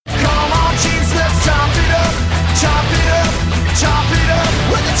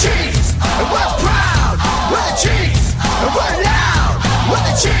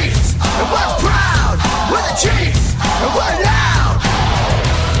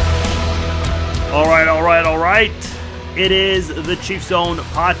All right. It is the Chiefs Zone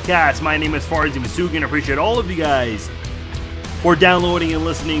podcast. My name is Farzin Vousoughian. I appreciate all of you guys for downloading and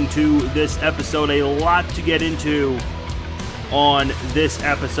listening to this episode. A lot to get into on this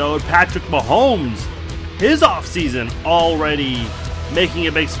episode. Patrick Mahomes, his offseason already making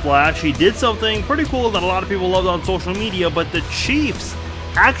a big splash. He did something pretty cool that a lot of people loved on social media, but the Chiefs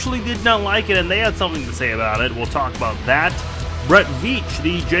actually did not like it, and they had something to say about it. We'll talk about that. Brett Veach,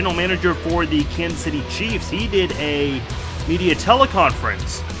 the general manager for the Kansas City Chiefs, he did a media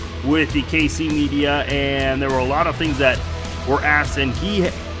teleconference with the KC media, and there were a lot of things that were asked, and he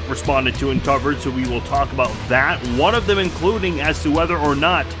responded to and covered, so we will talk about that. One of them including as to whether or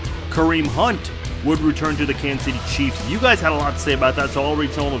not Kareem Hunt would return to the Kansas City Chiefs. You guys had a lot to say about that, so I'll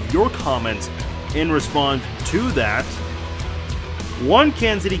read some of your comments in response to that. One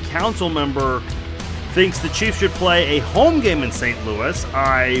Kansas City council member thinks the Chiefs should play a home game in St. Louis.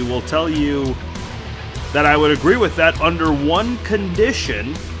 I will tell you that I would agree with that under one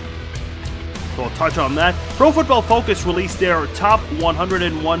condition. So I'll touch on that. Pro Football Focus released their top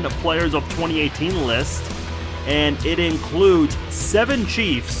 101 players of 2018 list, and it includes 7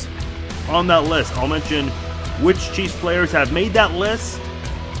 Chiefs on that list. I'll mention which Chiefs players have made that list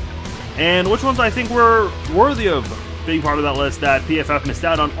and which ones I think were worthy of being part of that list that PFF missed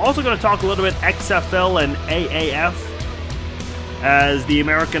out on. Also going to talk a little bit XFL and AAF, as the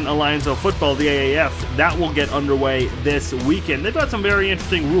American Alliance of Football, the AAF, that will get underway this weekend. They've got some very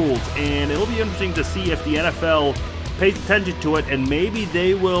interesting rules, and it'll be interesting to see if the NFL pays attention to it, and maybe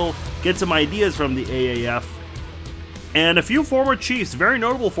they will get some ideas from the AAF. And a few former Chiefs, very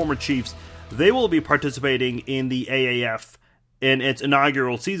notable former Chiefs, they will be participating in the AAF in its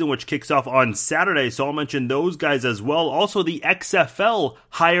inaugural season, which kicks off on Saturday, so I'll mention those guys as well. Also, the XFL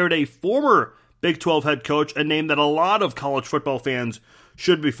hired a former Big 12 head coach, a name that a lot of college football fans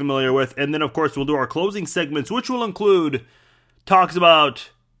should be familiar with. And then, of course, we'll do our closing segments, which will include talks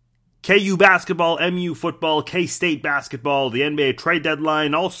about KU basketball, MU football, K-State basketball, the NBA trade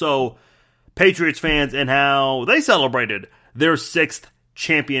deadline, also Patriots fans and how they celebrated their 6th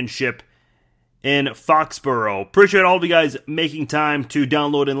championship in Foxborough. Appreciate all of you guys making time to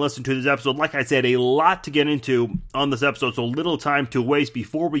download and listen to this episode. Like I said, a lot to get into on this episode, so little time to waste.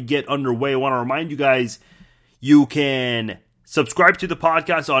 Before we get underway, I want to remind you guys, you can subscribe to the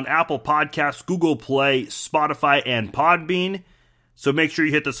podcast on Apple Podcasts, Google Play, Spotify, and Podbean. So make sure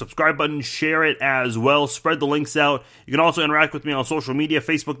you hit the subscribe button, share it as well, spread the links out. You can also interact with me on social media,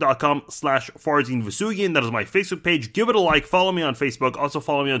 facebook.com/Farzin Vousoughian. That is my Facebook page. Give it a like. Follow me on Facebook. Also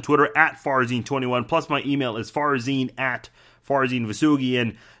follow me on Twitter @Farzin21. Plus my email is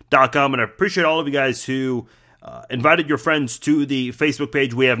farzin@FarzinVousoughian.com. And I appreciate all of you guys who invited your friends to the Facebook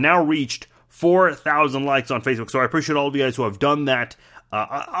page. We have now reached 4,000 likes on Facebook. So I appreciate all of you guys who have done that.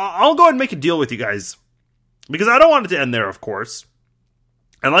 I'll go ahead and make a deal with you guys, because I don't want it to end there, of course.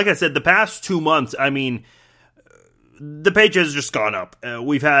 And like I said, the past 2 months, I mean, the page has just gone up.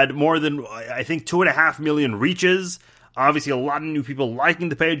 We've had more than, I think, 2.5 million reaches. Obviously, a lot of new people liking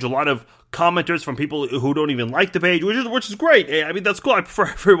the page, a lot of commenters from people who don't even like the page, which is great. I mean, that's cool. I prefer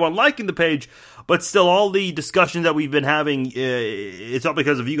everyone liking the page, but still, all the discussions that we've been having, it's all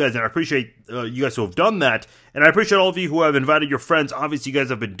because of you guys, and I appreciate you guys who have done that. And I appreciate all of you who have invited your friends. Obviously, you guys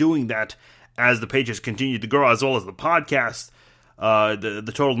have been doing that as the page has continued to grow, as well as the podcast.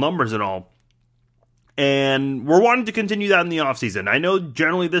 The total numbers and all. And we're wanting to continue that in the offseason. I know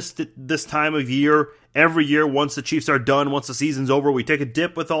generally this time of year, every year, once the Chiefs are done, once the season's over, we take a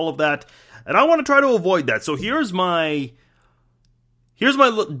dip with all of that. And I want to try to avoid that. So here's my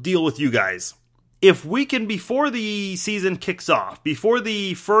deal with you guys. If we can, before the season kicks off, before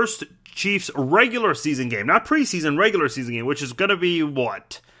the first Chiefs regular season game, not preseason, regular season game, which is going to be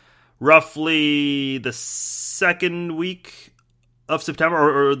what? Roughly the second week of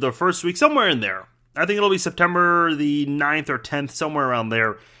September, or the first week, somewhere in there. I think it'll be September the 9th or 10th, somewhere around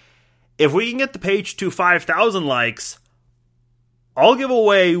there. If we can get the page to 5,000 likes, I'll give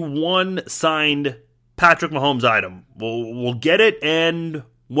away one signed Patrick Mahomes item. We'll get it, and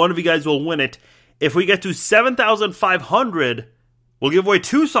one of you guys will win it. If we get to 7,500, we'll give away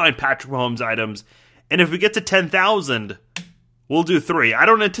 2 signed Patrick Mahomes items. And if we get to 10,000, we'll do 3. I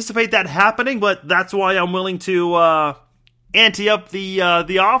don't anticipate that happening, but that's why I'm willing to ante up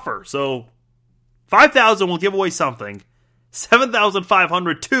the offer. So 5,000 will give away something.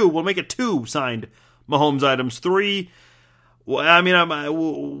 7,500, 2, we'll make it 2 signed Mahomes items. 3, I mean,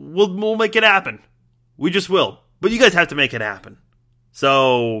 we'll make it happen. We just will. But you guys have to make it happen.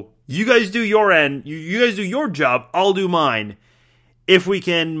 So you guys do your end. You guys do your job. I'll do mine. If we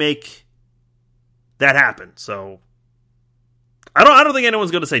can make that happen. So I don't think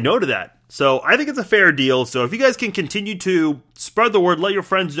anyone's going to say no to that. So I think it's a fair deal. So if you guys can continue to spread the word, let your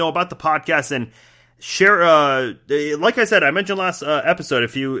friends know about the podcast, and share. Like I said, I mentioned last episode,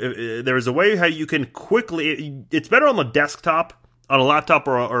 if there is a way how you can quickly, it's better on the desktop, on a laptop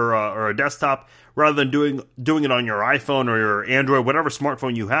or a desktop, rather than doing it on your iPhone or your Android, whatever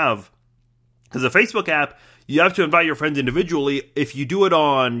smartphone you have. Because the Facebook app, you have to invite your friends individually. If you do it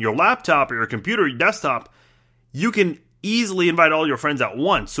on your laptop or your computer, your desktop, you can easily invite all your friends at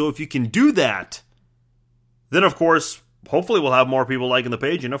once. So if you can do that, then of course, hopefully we'll have more people liking the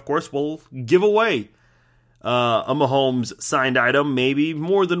page, and of course we'll give away a Mahomes signed item, maybe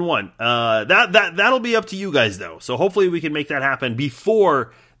more than one. That'll be up to you guys though. So hopefully we can make that happen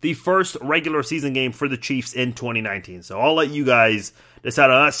before the first regular season game for the Chiefs in 2019. So I'll let you guys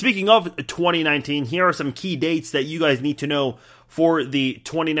decide on that. Speaking of 2019, here are some key dates that you guys need to know for the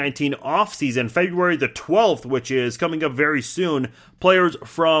 2019 offseason. February the 12th, which is coming up very soon, players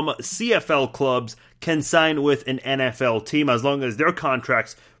from CFL clubs can sign with an NFL team as long as their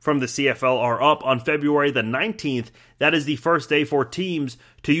contracts from the CFL are up. On February the 19th, that is the first day for teams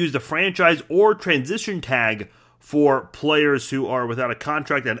to use the franchise or transition tag for players who are without a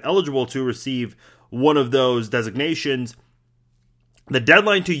contract and eligible to receive one of those designations. The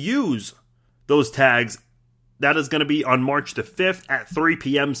deadline to use those tags, that is going to be on March the 5th at 3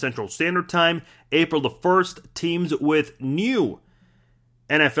 p.m. Central Standard Time. April the 1st, teams with new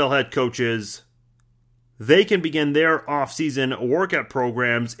NFL head coaches, they can begin their off-season workout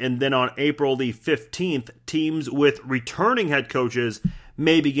programs. And then on April the 15th, teams with returning head coaches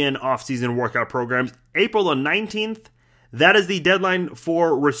may begin off-season workout programs. April the 19th, that is the deadline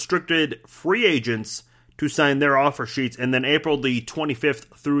for restricted free agents to sign their offer sheets. And then April the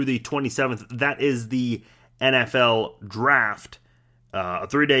 25th through the 27th, that is the NFL Draft, a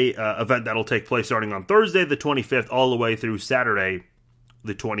 3-day event that'll take place starting on Thursday the 25th all the way through Saturday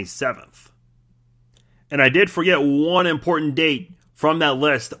the 27th. And I did forget one important date from that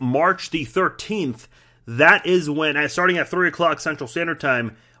list, March the 13th. That is when, starting at 3 o'clock Central Standard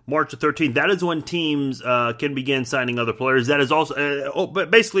Time, March the 13th, that is when teams can begin signing other players. That is also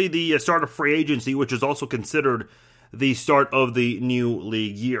basically the start of free agency, which is also considered the start of the new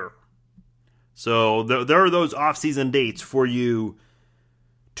league year. So there are those off-season dates for you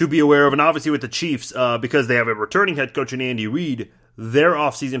to be aware of. And obviously with the Chiefs, because they have a returning head coach in Andy Reid, their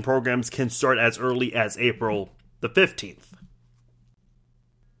off-season programs can start as early as April the 15th.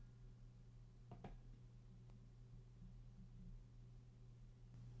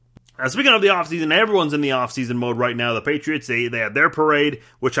 Now, speaking of the offseason, everyone's in the offseason mode right now. The Patriots, they had their parade,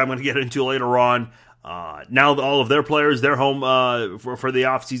 which I'm going to get into later on. Now all of their players, they're home for the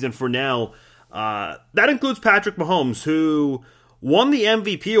offseason for now. That includes Patrick Mahomes, who won the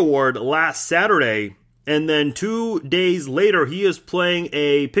MVP award last Saturday, and then 2 days later, he is playing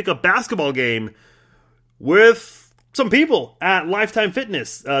a pickup basketball game with some people at Lifetime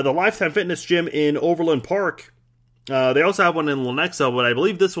Fitness, the Lifetime Fitness gym in Overland Park. They also have one in Lenexa, but I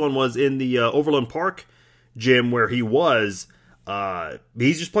believe this one was in the Overland Park gym where he was.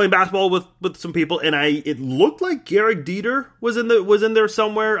 He's just playing basketball with some people, and it looked like Garrett Dieter was in there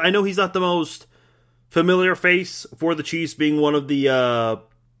somewhere. I know he's not the most familiar face for the Chiefs, being one of the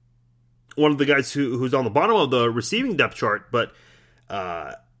guys who's on the bottom of the receiving depth chart, but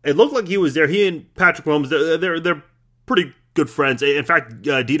it looked like he was there. He and Patrick Mahomes, they're pretty good friends. In fact,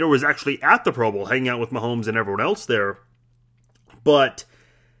 Dieter was actually at the Pro Bowl, hanging out with Mahomes and everyone else there. But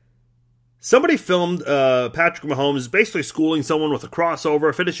somebody filmed Patrick Mahomes basically schooling someone with a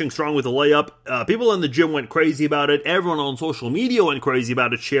crossover, finishing strong with a layup. People in the gym went crazy about it. Everyone on social media went crazy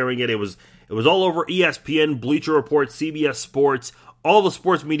about it, sharing it. It was all over ESPN, Bleacher Report, CBS Sports, all the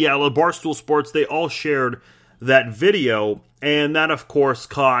sports media outlets, Barstool Sports. They all shared that video, and that, of course,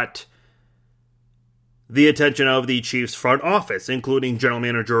 caught the attention of the Chiefs front office, including general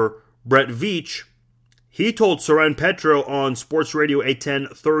manager Brett Veach. He told Soren Petro on Sports Radio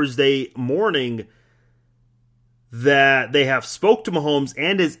 810 Thursday morning that they have spoke to Mahomes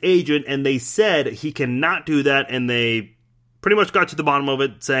and his agent, and they said he cannot do that, and they pretty much got to the bottom of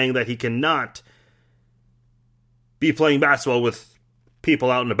it, saying that he cannot be playing basketball with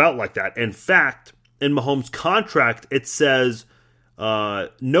people out and about like that. In fact, in Mahomes' contract, it says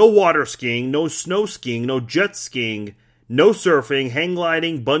no water skiing, no snow skiing, no jet skiing, no surfing, hang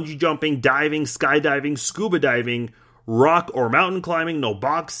gliding, bungee jumping, diving, skydiving, scuba diving, rock or mountain climbing, no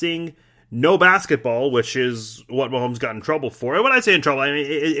boxing, no basketball, which is what Mahomes got in trouble for. And when I say in trouble, I mean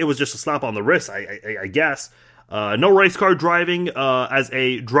it was just a slap on the wrist, I guess. No race car driving as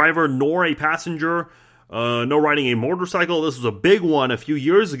a driver nor a passenger, no riding a motorcycle. This was a big one a few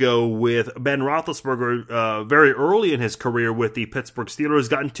years ago with Ben Roethlisberger, very early in his career with the Pittsburgh Steelers.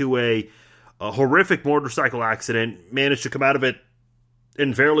 Got into a horrific motorcycle accident, managed to come out of it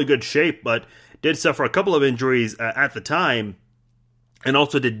in fairly good shape, but did suffer a couple of injuries at the time, and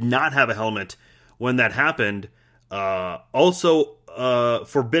also did not have a helmet when that happened. Also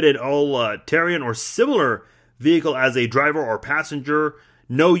forbidden all Tarian or similar vehicle as a driver or passenger.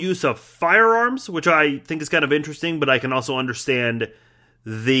 No use of firearms, which I think is kind of interesting, but I can also understand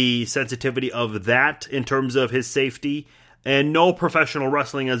the sensitivity of that in terms of his safety. And no professional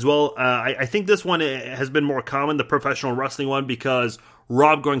wrestling as well. I think this one has been more common, the professional wrestling one, because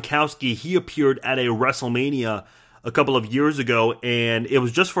Rob Gronkowski, he appeared at a WrestleMania a couple of years ago, and it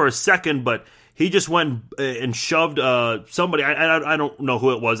was just for a second, but he just went and shoved somebody. I don't know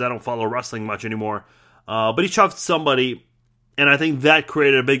who it was. I don't follow wrestling much anymore. But he shoved somebody, and I think that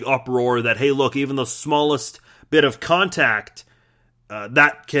created a big uproar that, hey, look, even the smallest bit of contact,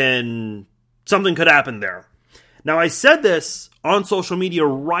 something could happen there. Now, I said this on social media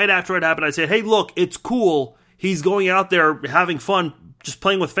right after it happened. I said, hey, look, it's cool. He's going out there having fun, just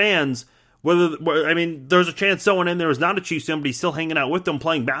playing with fans. There's a chance someone in there is not a Chiefs fan, but he's still hanging out with them,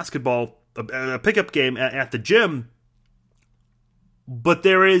 playing basketball, a pickup game at the gym. But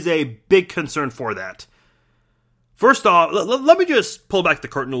there is a big concern for that. First off, let me just pull back the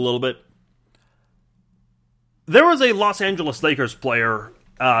curtain a little bit. There was a Los Angeles Lakers player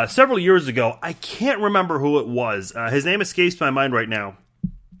several years ago. I can't remember who it was. His name escapes my mind right now.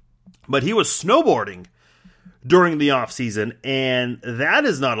 But he was snowboarding during the offseason, and that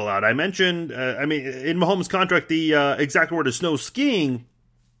is not allowed. I mentioned, in Mahomes' contract, the exact word is snow skiing.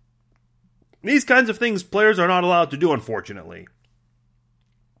 These kinds of things players are not allowed to do, unfortunately.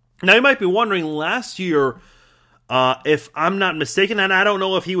 Now, you might be wondering, last year, if I'm not mistaken, and I don't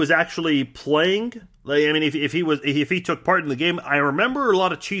know if he was actually playing, if he took part in the game, I remember a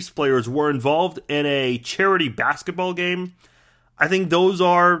lot of Chiefs players were involved in a charity basketball game. I think those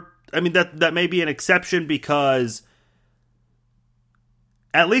are, that may be an exception, because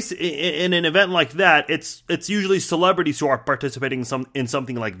at least in an event like that, it's usually celebrities who are participating in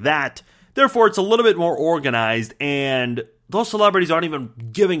something like that. Therefore, it's a little bit more organized, and those celebrities aren't even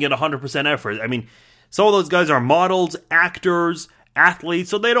giving it 100% effort. Some of those guys are models, actors, athletes,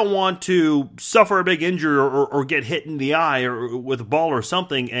 so they don't want to suffer a big injury or get hit in the eye or with a ball or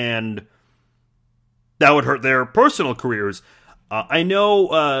something, and that would hurt their personal careers. I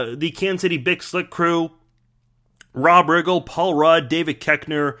know the Kansas City Big Slick crew, Rob Riggle, Paul Rudd, David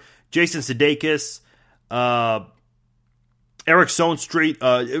Koechner, Jason Sudeikis, Eric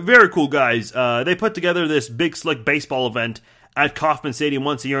Stonestreet, very cool guys. They put together this Big Slick baseball event at Kauffman Stadium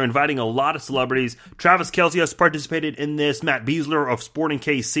once a year, inviting a lot of celebrities. Travis Kelce has participated in this. Matt Beasler of Sporting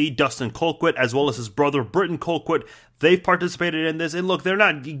KC, Dustin Colquitt, as well as his brother Britton Colquitt, they've participated in this. And look, they're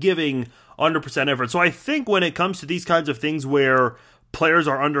not giving 100% effort. So I think when it comes to these kinds of things where players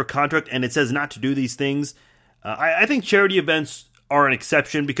are under contract and it says not to do these things, I think charity events are an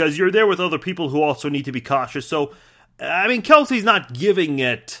exception, because you're there with other people who also need to be cautious. So, Kelce's not giving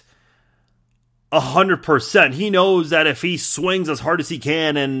it 100%. He knows that if he swings as hard as he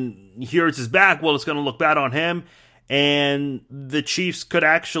can and he hurts his back, well, it's going to look bad on him. And the Chiefs could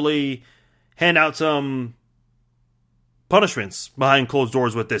actually hand out some punishments behind closed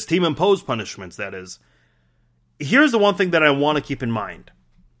doors with this. Team-imposed punishments, that is. Here's the one thing that I want to keep in mind,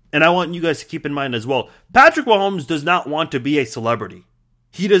 and I want you guys to keep in mind as well. Patrick Mahomes does not want to be a celebrity.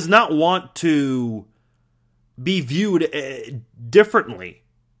 He does not want to be viewed differently.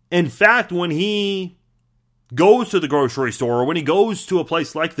 In fact, when he goes to the grocery store or when he goes to a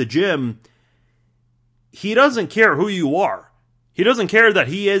place like the gym, he doesn't care who you are. He doesn't care that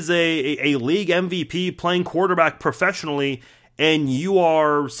he is a league MVP playing quarterback professionally and you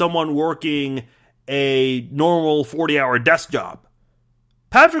are someone working a normal 40-hour desk job.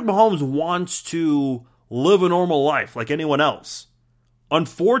 Patrick Mahomes wants to live a normal life like anyone else.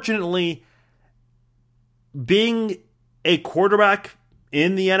 Unfortunately, being a quarterback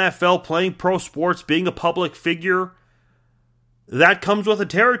in the NFL, playing pro sports, being a public figure, that comes with a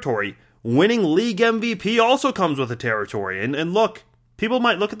territory. Winning league MVP also comes with a territory. And look, people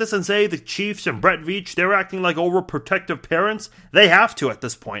might look at this and say the Chiefs and Brett Veach, they're acting like overprotective parents. They have to at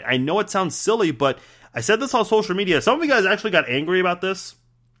this point. I know it sounds silly, but I said this on social media. Some of you guys actually got angry about this.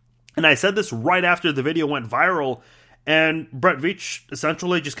 And I said this right after the video went viral. And Brett Veach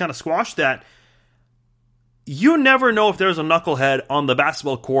essentially just kind of squashed that. You never know if there's a knucklehead on the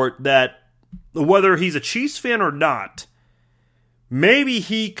basketball court that, whether he's a Chiefs fan or not, maybe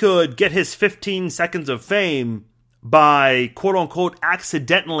he could get his 15 seconds of fame by, quote-unquote,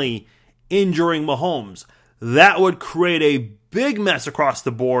 accidentally injuring Mahomes. That would create a big mess across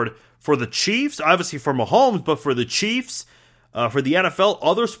the board for the Chiefs, obviously for Mahomes, but for the Chiefs, for the NFL.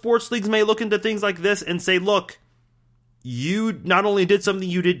 Other sports leagues may look into things like this and say, look, you not only did something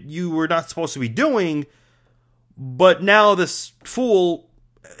you were not supposed to be doing, but now this fool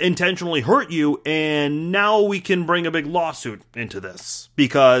intentionally hurt you, and now we can bring a big lawsuit into this.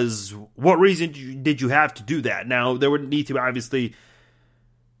 Because what reason did you have to do that? Now, there would need to be, obviously,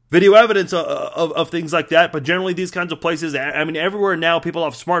 video evidence of things like that, but generally these kinds of places, I mean, everywhere now, people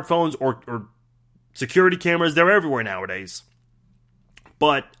have smartphones or security cameras. They're everywhere nowadays.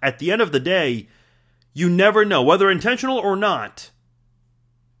 But at the end of the day, you never know, whether intentional or not.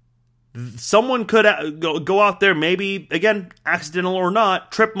 Someone could go out there, maybe, again, accidental or not,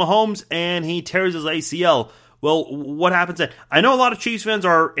 trip Mahomes, and he tears his ACL. Well, what happens then? I know a lot of Chiefs fans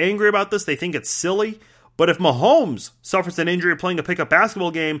are angry about this. They think it's silly. But if Mahomes suffers an injury playing a pickup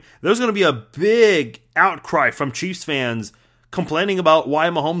basketball game, there's going to be a big outcry from Chiefs fans complaining about why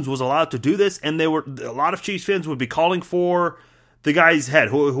Mahomes was allowed to do this. And a lot of Chiefs fans would be calling for the guy's head,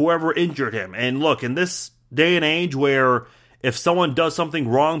 whoever injured him. And look, in this day and age where if someone does something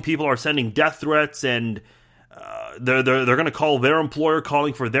wrong, people are sending death threats, and they're going to call their employer,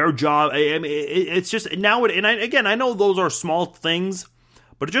 calling for their job. I mean, it's just now. I know those are small things,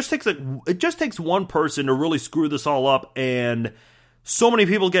 but it just takes one person to really screw this all up, and so many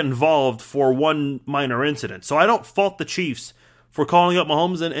people get involved for one minor incident. So I don't fault the Chiefs for calling up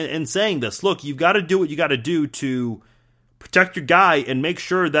Mahomes and saying this. Look, you've got to do what you got to do to protect your guy and make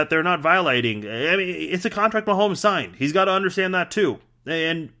sure that they're not violating. I mean, it's a contract Mahomes signed. He's got to understand that too.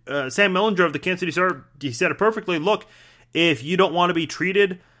 And Sam Mellinger of the Kansas City Star, he said it perfectly. Look, if you don't want to be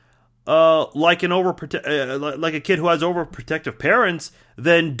treated like like a kid who has overprotective parents,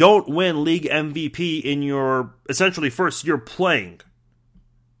 then don't win league MVP in your essentially first year playing.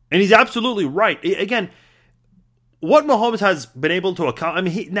 And he's absolutely right. Again, what Mahomes has been able to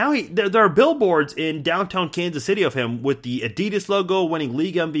accomplish, I mean, there are billboards in downtown Kansas City of him with the Adidas logo winning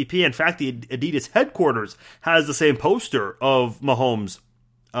league MVP. In fact, the Adidas headquarters has the same poster of Mahomes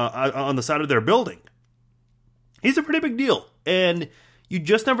on the side of their building. He's a pretty big deal. And you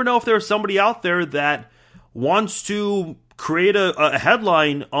just never know if there's somebody out there that wants to create a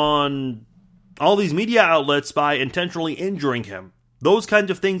headline on all these media outlets by intentionally injuring him. Those kinds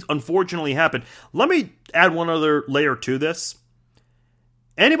of things unfortunately happen. Let me add one other layer to this.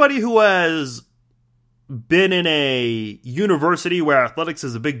 Anybody who has been in a university where athletics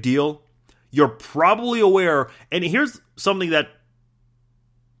is a big deal, you're probably aware, and here's something that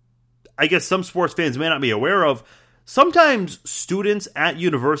I guess some sports fans may not be aware of. Sometimes students at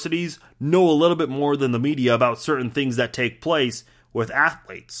universities know a little bit more than the media about certain things that take place with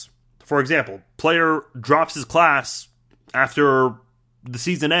athletes. For example, player drops his class after the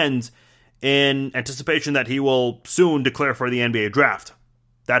season ends in anticipation that he will soon declare for the NBA draft.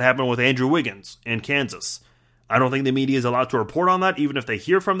 That happened with Andrew Wiggins in Kansas. I don't think the media is allowed to report on that, even if they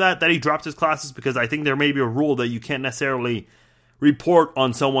hear from that he dropped his classes, because I think there may be a rule that you can't necessarily report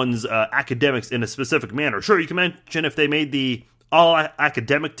on someone's academics in a specific manner. Sure, you can mention if they made the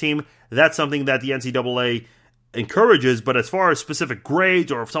all-academic team. That's something that the NCAA encourages, but as far as specific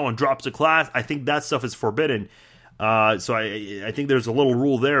grades or if someone drops a class, I think that stuff is forbidden. So I think there's a little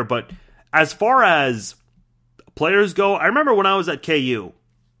rule there. But as far as players go, I remember when I was at KU,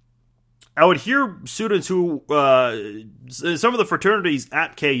 I would hear students who, some of the fraternities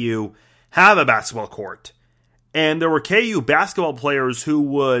at KU have a basketball court. And there were KU basketball players who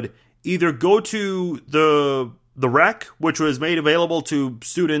would either go to the rec, which was made available to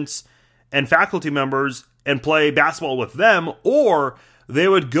students and faculty members, and play basketball with them, or they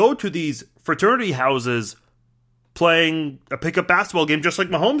would go to these fraternity houses playing a pickup basketball game just like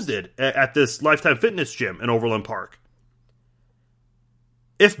Mahomes did at this Lifetime Fitness gym in Overland Park.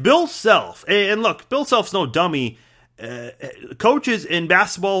 If Bill Self, and look, Bill Self's no dummy, coaches in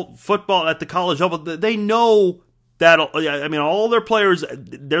basketball, football at the college level, they know that, I mean, all their players,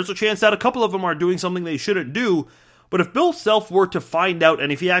 there's a chance that a couple of them are doing something they shouldn't do. But if Bill Self were to find out,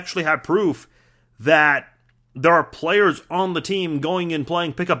 and if he actually had proof that there are players on the team going and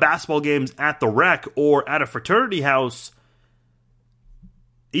playing pickup basketball games at the rec or at a fraternity house,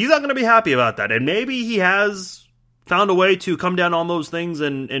 he's not going to be happy about that. And maybe he has found a way to come down on those things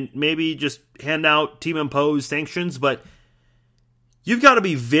and maybe just hand out team-imposed sanctions, but you've got to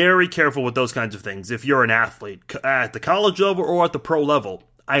be very careful with those kinds of things if you're an athlete at the college level or at the pro level.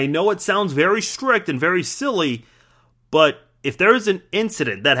 I know it sounds very strict and very silly, but if there is an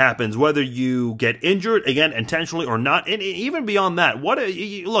incident that happens, whether you get injured, again, intentionally or not, and even beyond that,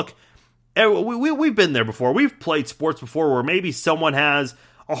 look, we've been there before. We've played sports before where maybe someone has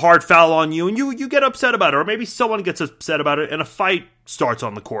a hard foul on you and you get upset about it, or maybe someone gets upset about it and a fight starts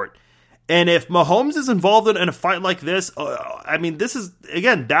on the court. And if Mahomes is involved in a fight like this, this is,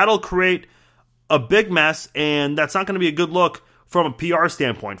 again, that'll create a big mess, and that's not going to be a good look from a PR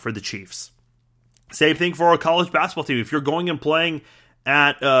standpoint for the Chiefs. Same thing for a college basketball team. If you're going and playing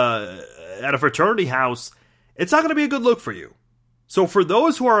at a fraternity house, it's not going to be a good look for you. So for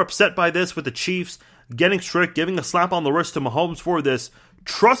those who are upset by this with the Chiefs getting strict, giving a slap on the wrist to Mahomes for this,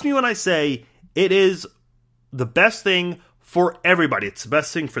 trust me when I say it is the best thing for everybody. It's the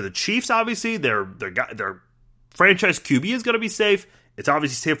best thing for the Chiefs, obviously. Their franchise QB is going to be safe. It's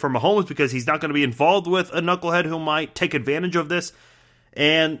obviously safe for Mahomes because he's not going to be involved with a knucklehead who might take advantage of this.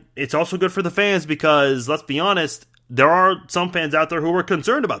 And it's also good for the fans because, let's be honest, there are some fans out there who were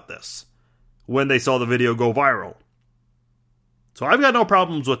concerned about this when they saw the video go viral. So I've got no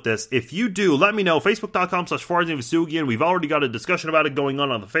problems with this. If you do, let me know. Facebook.com/FarzanVasugian. We've already got a discussion about it going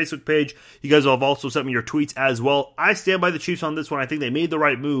on the Facebook page. You guys have also sent me your tweets as well. I stand by the Chiefs on this one. I think they made the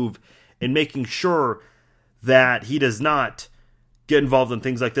right move in making sure that he does not get involved in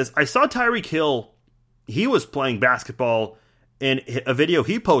things like this. I saw Tyreek Hill. He was playing basketball in a video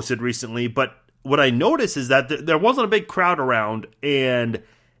he posted recently, but what I noticed is that there wasn't a big crowd around, and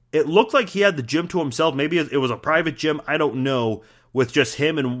it looked like he had the gym to himself. Maybe it was a private gym, I don't know, with just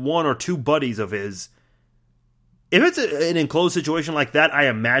him and one or two buddies of his. If it's an enclosed situation like that, I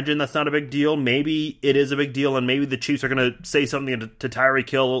imagine that's not a big deal. Maybe it is a big deal, and maybe the Chiefs are going to say something to Tyreek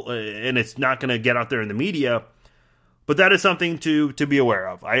Hill, and it's not going to get out there in the media. But that is something to be aware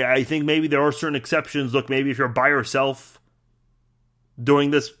of. I think maybe there are certain exceptions. Look, maybe if you're by yourself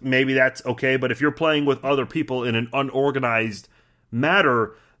doing this, maybe that's okay. But if you're playing with other people in an unorganized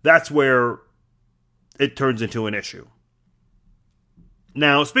matter, that's where it turns into an issue.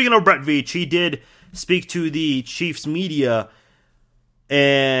 Now, speaking of Brett Veach, he did speak to the Chiefs media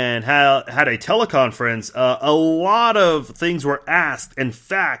and had a teleconference. A lot of things were asked. In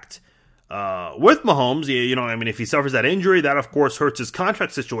fact, with Mahomes, if he suffers that injury, that of course hurts his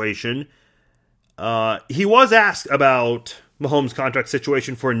contract situation. He was asked about Mahomes' contract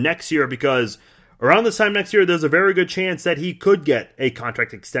situation for next year because around this time next year, there's a very good chance that he could get a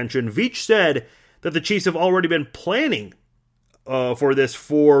contract extension. Veach said that the Chiefs have already been planning for this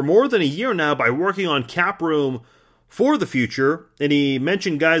for more than a year now by working on cap room for the future. And he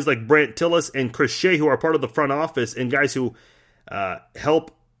mentioned guys like Brant Tillis and Chris Shea, who are part of the front office and guys who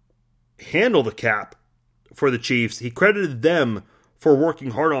help handle the cap for the Chiefs. He credited them for working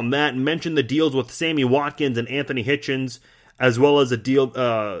hard on that and mentioned the deals with Sammy Watkins and Anthony Hitchens, as well as a deal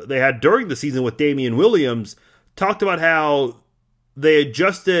they had during the season with Damian Williams. Talked about how they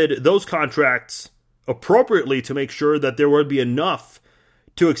adjusted those contracts appropriately to make sure that there would be enough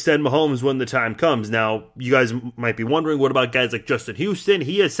to extend Mahomes when the time comes. Now, you guys might be wondering, what about guys like Justin Houston?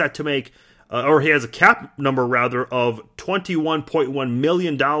 He is set to make, he has a cap number rather of $21.1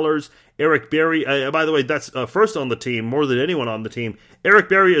 million. Eric Berry, by the way, that's first on the team, more than anyone on the team. Eric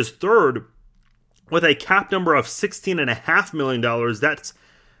Berry is third with a cap number of $16.5 million.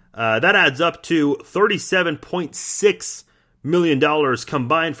 That adds up to $37.6 million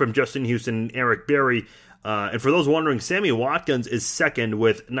combined from Justin Houston and Eric Berry. And for those wondering, Sammy Watkins is second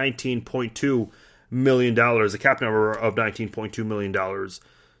with $19.2 million, a cap number of $19.2 million.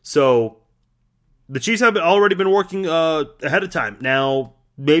 So the Chiefs have already been working ahead of time. Now,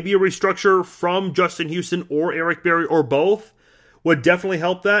 maybe a restructure from Justin Houston or Eric Berry or both would definitely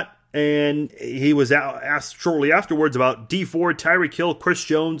help that. And he was asked shortly afterwards about Dee Ford, Tyreek Hill, Chris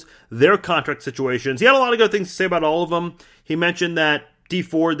Jones, their contract situations. He had a lot of good things to say about all of them. He mentioned that Dee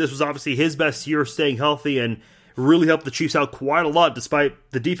Ford, this was obviously his best year staying healthy and really helped the Chiefs out quite a lot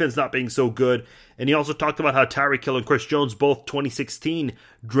despite the defense not being so good. And he also talked about how Tyreek Hill and Chris Jones, both 2016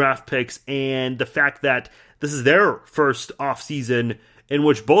 draft picks, and the fact that this is their first offseason in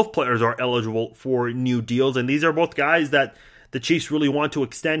which both players are eligible for new deals. And these are both guys that the Chiefs really want to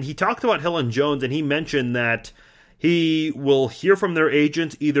extend. He talked about Hill and Jones, and he mentioned that he will hear from their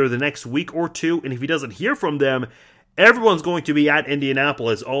agents either the next week or two, and if he doesn't hear from them, everyone's going to be at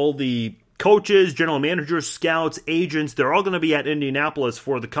Indianapolis. All the coaches, general managers, scouts, agents, they're all going to be at Indianapolis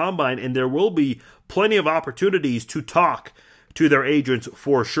for the Combine, and there will be plenty of opportunities to talk to their agents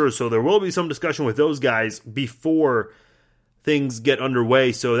for sure. So there will be some discussion with those guys before things get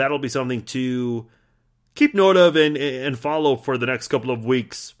underway, so that'll be something to keep note of and follow for the next couple of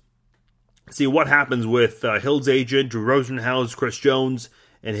weeks. See what happens with Hill's agent, Drew Rosenhaus, Chris Jones,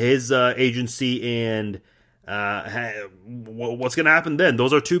 and his agency, and what's going to happen then.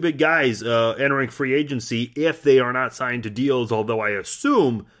 Those are two big guys entering free agency if they are not signed to deals, although I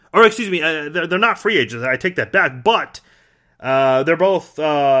assume, or excuse me, they're not free agents. I take that back, but They're both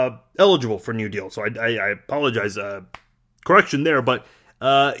eligible for new deals, so I apologize. Correction there, but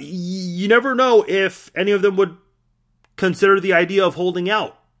you never know if any of them would consider the idea of holding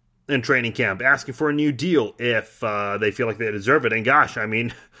out in training camp, asking for a new deal if they feel like they deserve it. And gosh, I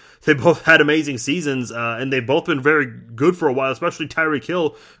mean, they both had amazing seasons, and they've both been very good for a while, especially Tyreek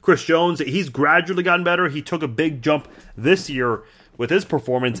Hill. Chris Jones, he's gradually gotten better. He took a big jump this year with his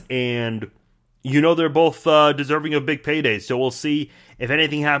performance, and they're both deserving of big paydays. So we'll see if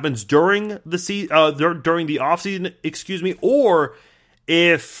anything happens during the during the offseason, or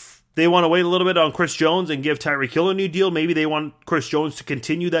if they want to wait a little bit on Chris Jones and give Tyreek Hill a new deal. Maybe they want Chris Jones to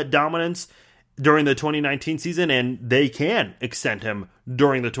continue that dominance during the 2019 season, and they can extend him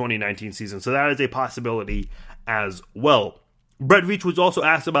during the 2019 season. So that is a possibility as well. Brett Veach was also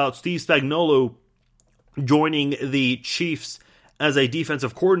asked about Steve Spagnuolo joining the Chiefs as a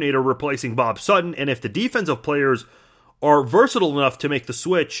defensive coordinator, replacing Bob Sutton, and if the defensive players are versatile enough to make the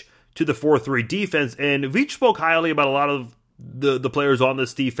switch to the 4-3 defense. And Veach spoke highly about a lot of the players on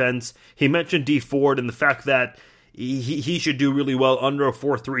this defense. He mentioned Dee Ford and the fact that he should do really well under a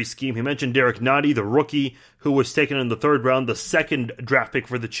 4-3 scheme. He mentioned Derek Nottie, the rookie, who was taken in the third round, the second draft pick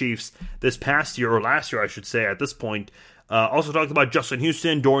for the Chiefs this past year, or last year, I should say, at this point. Also talked about Justin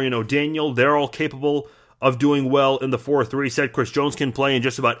Houston, Dorian O'Daniel. They're all capable of doing well in the 4-3. Said Chris Jones can play in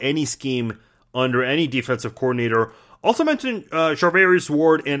just about any scheme under any defensive coordinator. Also mentioned Charvarius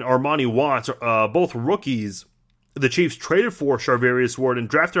Ward and Armani Watts, both rookies. The Chiefs traded for Charvarius Ward and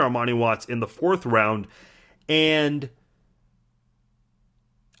drafted Armani Watts in the 4th round. And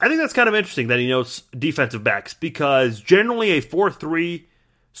I think that's kind of interesting that he notes defensive backs, because generally a 4-3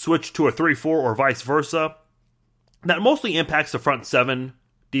 switch to a 3-4 or vice versa, that mostly impacts the front 7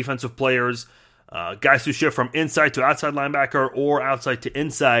 defensive players, guys who shift from inside to outside linebacker or outside to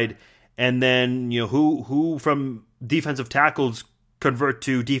inside, and then who from defensive tackles convert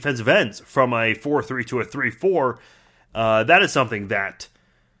to defensive ends from a 4-3 to a 3-4. That is something that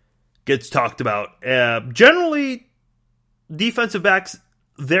gets talked about. Generally, defensive backs,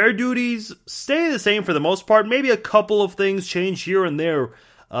 their duties stay the same for the most part. Maybe a couple of things change here and there.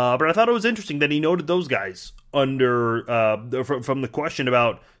 But I thought it was interesting that he noted those guys under from the question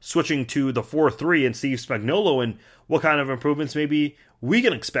about switching to the 4-3 and Steve Spagnuolo, and what kind of improvements maybe we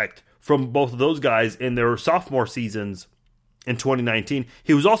can expect from both of those guys in their sophomore seasons in 2019.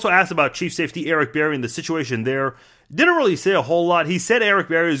 He was also asked about Chief safety Eric Berry and the situation there. Didn't really say a whole lot. He said Eric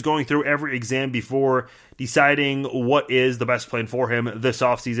Berry is going through every exam before deciding what is the best plan for him this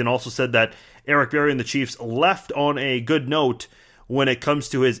offseason. Also said that Eric Berry and the Chiefs left on a good note when it comes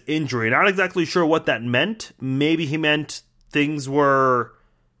to his injury. Not exactly sure what that meant. Maybe he meant everyone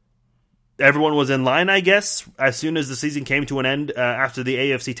was in line, I guess, as soon as the season came to an end after the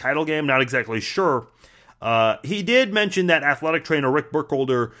AFC title game. Not exactly sure. He did mention that athletic trainer Rick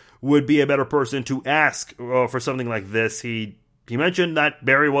Burkholder would be a better person to ask for something like this. He mentioned that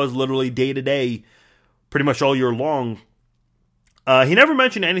Berry was literally day-to-day pretty much all year long. He never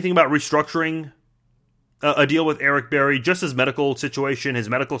mentioned anything about restructuring a deal with Eric Berry, just his medical situation, his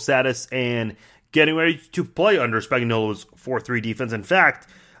medical status, and getting ready to play under Spagnuolo's 4-3 defense. In fact,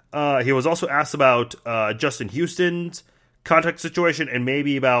 he was also asked about Justin Houston's contract situation and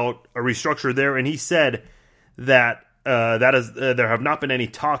maybe about a restructure there, and he said that there have not been any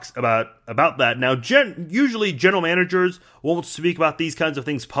talks about that. Now, usually general managers won't speak about these kinds of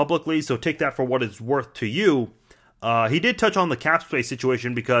things publicly, so take that for what it's worth to you. He did touch on the cap space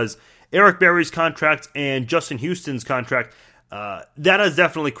situation, because Eric Berry's contract and Justin Houston's contract, that has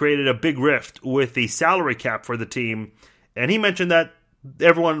definitely created a big rift with the salary cap for the team. And he mentioned that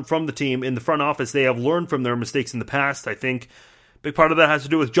everyone from the team in the front office, they have learned from their mistakes in the past. I think a big part of that has to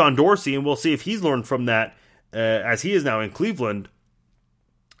do with John Dorsey, and we'll see if he's learned from that as he is now in Cleveland.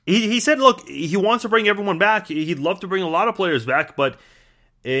 He said, look, he wants to bring everyone back. He'd love to bring a lot of players back, but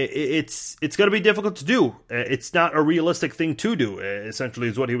it's going to be difficult to do. It's not a realistic thing to do, essentially,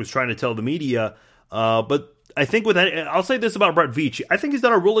 is what he was trying to tell the media. But I think with that, I'll say this about Brett Veach. I think he's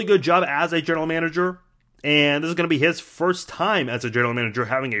done a really good job as a general manager, and this is going to be his first time as a general manager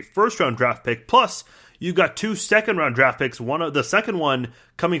having a first-round draft pick. Plus, you got 2 second-round draft picks, the second one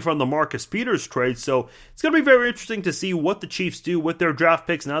coming from the Marcus Peters trade. So it's going to be very interesting to see what the Chiefs do with their draft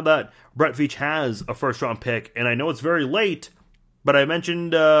picks now that Brett Veach has a first-round pick. And I know it's very late, but I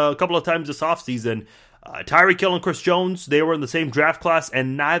mentioned a couple of times this offseason, Tyreek Hill and Chris Jones, they were in the same draft class,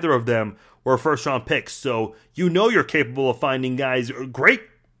 and neither of them were first-round picks. So you're capable of finding guys, great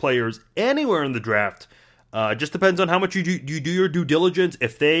players, anywhere in the draft. Just depends on how much you do your due diligence.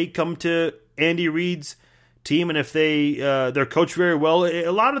 If they come to Andy Reid's team and if they're coached very well,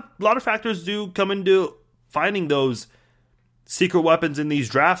 a lot of factors do come into finding those secret weapons in these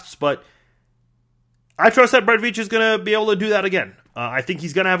drafts, but I trust that Brett Veach is going to be able to do that again. I think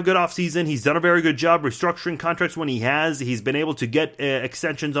he's going to have a good offseason. He's done a very good job restructuring contracts when he has. He's been able to get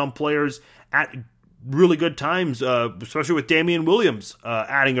extensions on players at really good times, especially with Damian Williams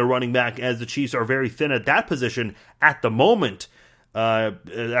adding a running back, as the Chiefs are very thin at that position at the moment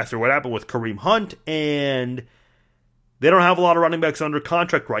after what happened with Kareem Hunt, and they don't have a lot of running backs under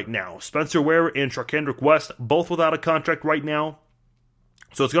contract right now. Spencer Ware and Charkandrick West, both without a contract right now.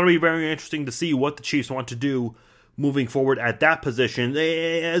 So it's going to be very interesting to see what the Chiefs want to do moving forward at that position,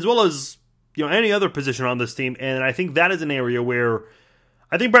 as well as any other position on this team. And I think that is an area where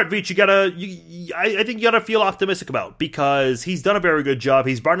I think Brett Veach, you gotta feel optimistic about, because he's done a very good job.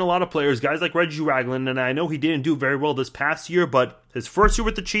 He's brought in a lot of players, guys like Reggie Ragland, and I know he didn't do very well this past year, but his first year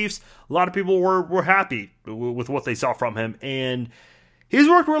with the Chiefs, a lot of people were happy with what they saw from him, and he's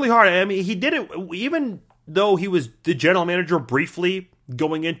worked really hard. I mean, he did it even though he was the general manager briefly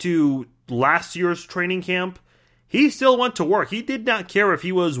going into last year's training camp. He still went to work. He did not care if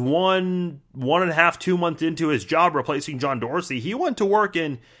he was 1.5, 2 months into his job replacing John Dorsey. He went to work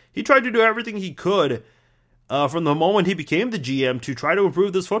and he tried to do everything he could from the moment he became the GM to try to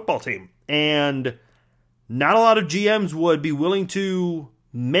improve this football team. And not a lot of GMs would be willing to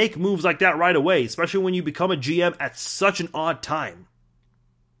make moves like that right away, especially when you become a GM at such an odd time.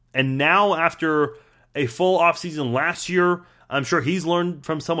 And now, after a full offseason last year, I'm sure he's learned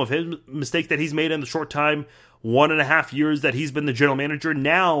from some of his mistakes that he's made in the short time, 1.5 years that he's been the general manager.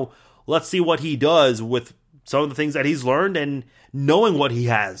 Now, let's see what he does with some of the things that he's learned and knowing what he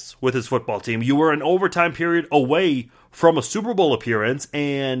has with his football team. You were an overtime period away from a Super Bowl appearance,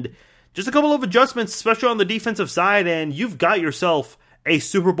 and just a couple of adjustments, especially on the defensive side, and you've got yourself a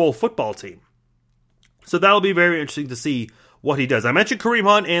Super Bowl football team. So that'll be very interesting to see what he does. I mentioned Kareem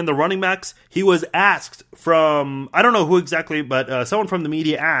Hunt and the running backs. He was asked from, I don't know who exactly, but someone from the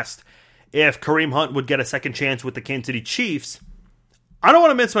media asked if Kareem Hunt would get a second chance with the Kansas City Chiefs. I don't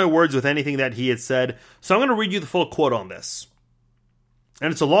want to mince my words with anything that he had said, so I'm going to read you the full quote on this.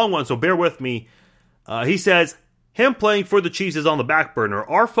 And it's a long one, so bear with me. He says, him playing for the Chiefs is on the back burner.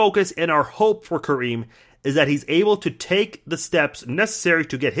 Our focus and our hope for Kareem is that he's able to take the steps necessary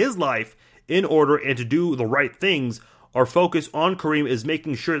to get his life in order and to do the right things. Our focus on Kareem is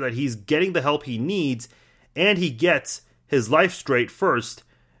making sure that he's getting the help he needs and he gets his life straight first.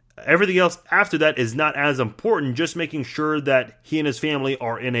 Everything else after that is not as important, just making sure that he and his family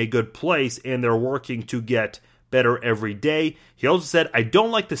are in a good place and they're working to get better every day. He also said, I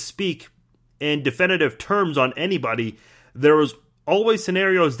don't like to speak in definitive terms on anybody. There is always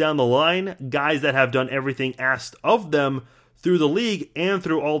scenarios down the line, guys that have done everything asked of them through the league and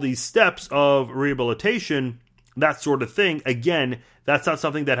through all these steps of rehabilitation, that sort of thing. Again, that's not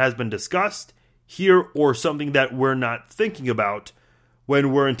something that has been discussed here or something that we're not thinking about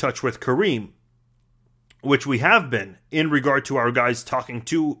when we're in touch with Kareem, which we have been in regard to our guys talking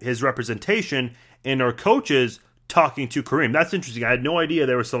to his representation and our coaches talking to Kareem. That's interesting. I had no idea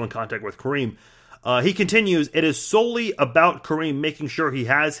they were still in contact with Kareem. He continues, it is solely about Kareem making sure he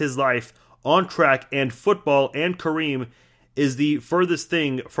has his life on track, and football and Kareem is the furthest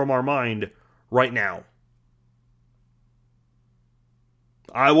thing from our mind right now.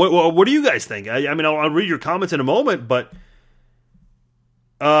 What do you guys think? I mean, I'll read your comments in a moment, but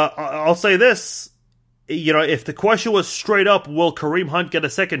I'll say this. If the question was straight up, will Kareem Hunt get a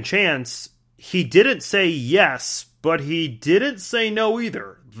second chance? He didn't say yes, but he didn't say no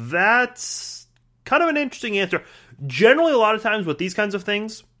either. That's kind of an interesting answer. Generally, a lot of times with these kinds of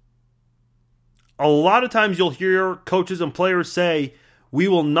things, a lot of times you'll hear coaches and players say, we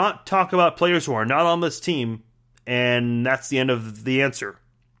will not talk about players who are not on this team, and that's the end of the answer.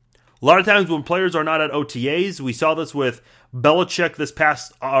 A lot of times when players are not at OTAs, we saw this with Belichick this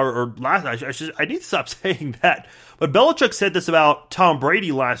past, or last, I need to stop saying that, but Belichick said this about Tom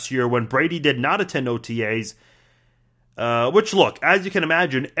Brady last year when Brady did not attend OTAs, which, look, as you can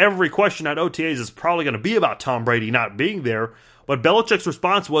imagine, every question at OTAs is probably going to be about Tom Brady not being there, but Belichick's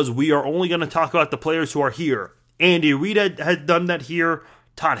response was, we are only going to talk about the players who are here. Andy Reid had done that here.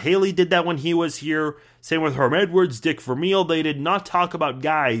 Todd Haley did that when he was here. Same with Herm Edwards, Dick Vermeil. They did not talk about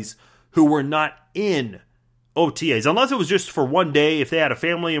guys who were not in OTAs, unless it was just for one day. If they had a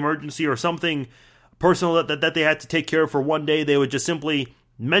family emergency or something personal that they had to take care of for one day, they would just simply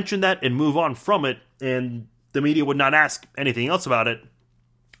mention that and move on from it, and the media would not ask anything else about it.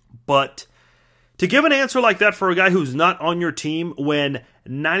 But to give an answer like that for a guy who's not on your team, when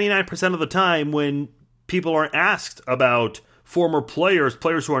 99% of the time when people are asked about former players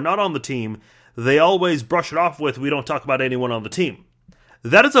who are not on the team, they always brush it off with, we don't talk about anyone on the team.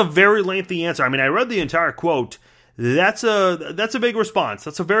 That is a very lengthy answer. I mean, I read the entire quote. That's a big response.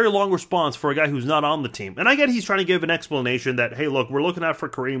 That's a very long response for a guy who's not on the team. And I get he's trying to give an explanation that, hey, look, we're looking out for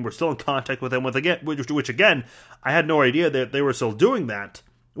Kareem. We're still in contact with him, which again, I had no idea that they were still doing that,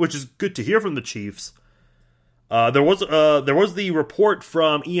 which is good to hear from the Chiefs. There was the report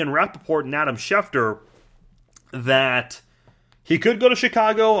from Ian Rappaport and Adam Schefter that he could go to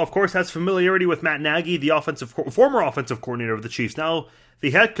Chicago. Of course, has familiarity with Matt Nagy, the former offensive coordinator of the Chiefs, now the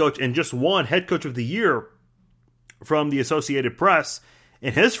head coach, and just won head coach of the year from the Associated Press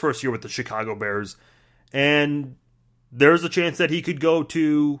in his first year with the Chicago Bears. And there's a chance that he could go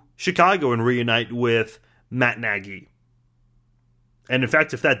to Chicago and reunite with Matt Nagy. And in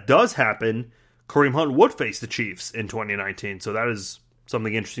fact, if that does happen, Kareem Hunt would face the Chiefs in 2019. So that is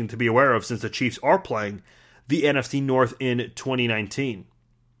something interesting to be aware of, since the Chiefs are playing the NFC North in 2019.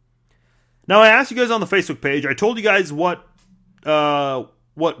 Now, I asked you guys on the Facebook page, I told you guys what Brett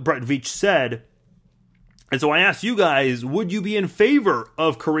Veach said. And so I asked you guys, would you be in favor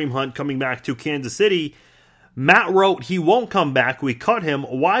of Kareem Hunt coming back to Kansas City? Matt wrote, he won't come back. We cut him.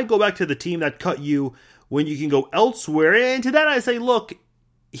 Why go back to the team that cut you when you can go elsewhere? And to that I say, look,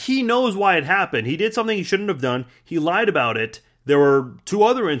 he knows why it happened. He did something he shouldn't have done. He lied about it. There were 2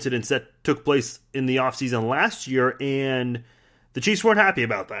 other incidents that took place in the offseason last year, and the Chiefs weren't happy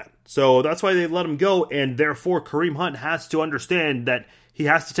about that. So that's why they let him go, and therefore Kareem Hunt has to understand that he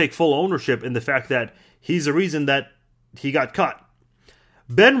has to take full ownership in the fact that he's the reason that he got cut.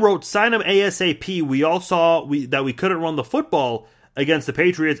 Ben wrote, sign him ASAP. We all saw that we couldn't run the football against the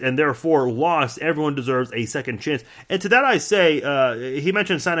Patriots and therefore lost. Everyone deserves a second chance. And to that I say, he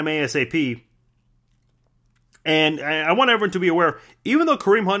mentioned sign him ASAP. And I want everyone to be aware, even though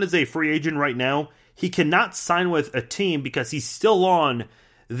Kareem Hunt is a free agent right now, he cannot sign with a team because he's still on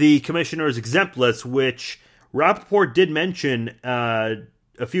the commissioner's exempt list, which Rappaport did mention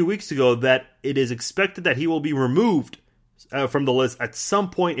a few weeks ago that it is expected that he will be removed from the list at some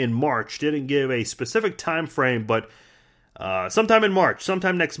point in March. Didn't give a specific time frame, but sometime in March,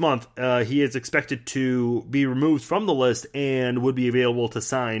 sometime next month, he is expected to be removed from the list and would be available to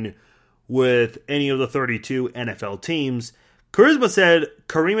sign with any of the 32 NFL teams. Charisma said,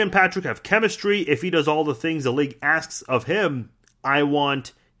 Kareem and Patrick have chemistry. If he does all the things the league asks of him, I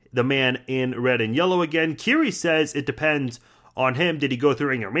want the man in red and yellow again. Kiri says it depends on him. Did he go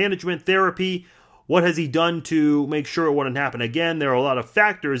through anger management therapy? What has he done to make sure it wouldn't happen again? There are a lot of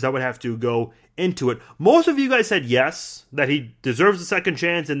factors that would have to go into it. Most of you guys said yes, that he deserves a second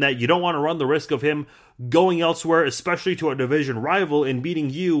chance and that you don't want to run the risk of him going elsewhere, especially to a division rival, and beating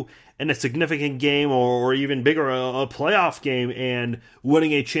you in a significant game or even bigger, a playoff game, and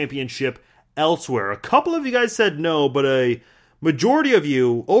winning a championship elsewhere. A couple of you guys said no, but a majority of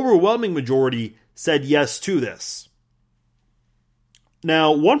you, overwhelming majority, said yes to this.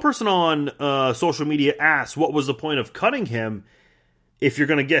 Now, one person on social media asked what was the point of cutting him if you're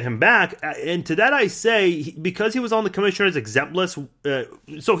going to get him back. And to that I say, because he was on the commissioner's exempt list.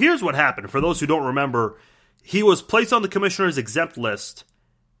 So here's what happened. For those who don't remember, he was placed on the commissioner's exempt list,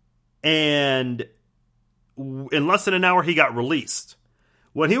 and in less than an hour he got released.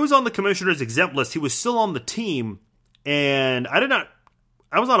 When he was on the commissioner's exempt list, he was still on the team, and I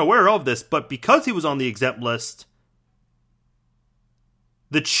was not aware of this, but because he was on the exempt list,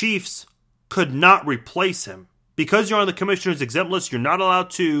 the Chiefs could not replace him. Because you're on the commissioner's exempt list, you're not allowed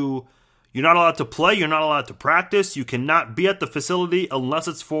to play, you're not allowed to practice, you cannot be at the facility unless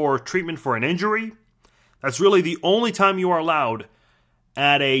it's for treatment for an injury. That's really the only time you are allowed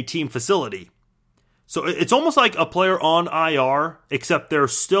at a team facility. So it's almost like a player on IR, except they're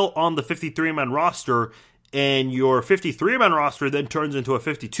still on the 53-man roster, and your 53-man roster then turns into a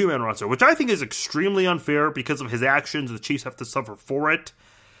 52-man roster, which I think is extremely unfair because of his actions. The Chiefs have to suffer for it.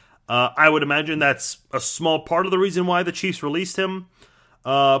 I would imagine that's a small part of the reason why the Chiefs released him,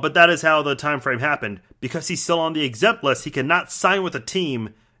 but that is how the time frame happened. Because he's still on the exempt list, he cannot sign with a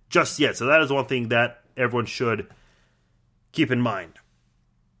team just yet. So that is one thing that everyone should keep in mind.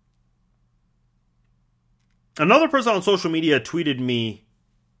 Another person on social media tweeted me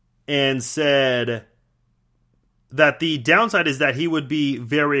and said that the downside is that he would be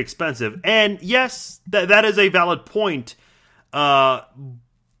very expensive. And yes, that is a valid point.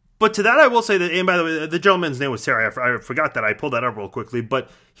 But to that I will say that, and by the way, the gentleman's name was Terry. I forgot that. I pulled that up real quickly. But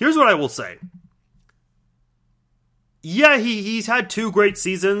here's what I will say. Yeah, he's had 2 great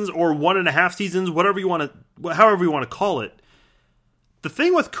seasons, or 1.5 seasons, however you want to call it. The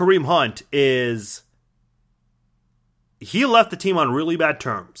thing with Kareem Hunt is he left the team on really bad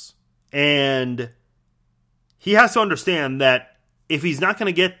terms. And he has to understand that if he's not going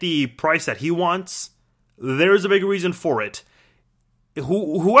to get the price that he wants, there's a big reason for it.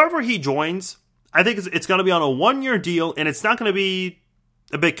 Whoever he joins, I think it's going to be on a 1-year deal, and it's not going to be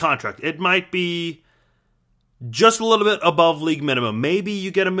a big contract. It might be just a little bit above league minimum. Maybe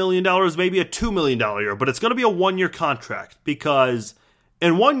you get $1 million, maybe a $2 million year, but it's going to be a 1-year contract because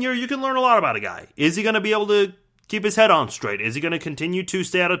in 1 year you can learn a lot about a guy. Is he going to be able to keep his head on straight? Is he going to continue to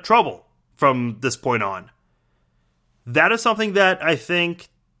stay out of trouble from this point on? That is something that I think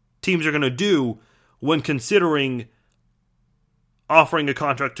teams are going to do when considering offering a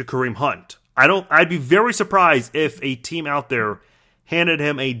contract to Kareem Hunt. I'd be very surprised if a team out there handed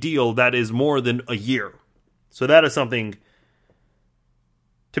him a deal that is more than a year. So that is something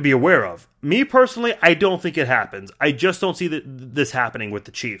to be aware of. Me personally, I don't think it happens. I just don't see this happening with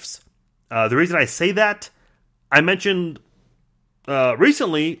the Chiefs. The reason I say that, I mentioned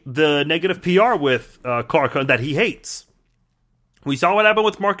recently the negative PR with Clark Hunt that he hates. We saw what happened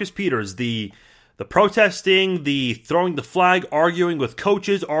with Marcus Peters, the protesting, the throwing the flag, arguing with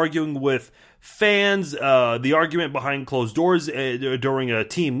coaches, arguing with fans, the argument behind closed doors during a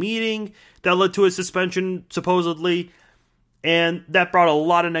team meeting that led to his suspension, supposedly. And that brought a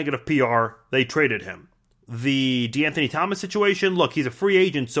lot of negative PR. They traded him. The DeAnthony Thomas situation, look, he's a free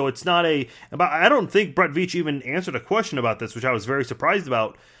agent, so it's not I don't think Brett Veach even answered a question about this, which I was very surprised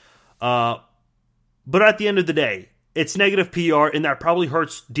about. But at the end of the day, it's negative PR, and that probably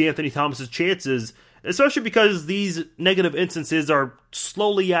hurts DeAnthony Thomas's chances, especially because these negative instances are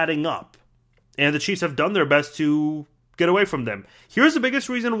slowly adding up. And the Chiefs have done their best to get away from them. Here's the biggest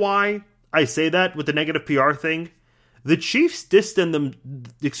reason why I say that with the negative PR thing. The Chiefs distanced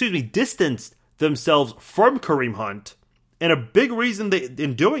themselves from Kareem Hunt. And a big reason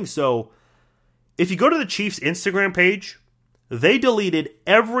in doing so, if you go to the Chiefs' Instagram page, they deleted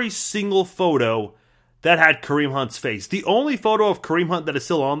every single photo that had Kareem Hunt's face. The only photo of Kareem Hunt that is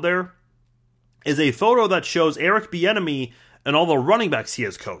still on there is a photo that shows Eric Bieniemy and all the running backs he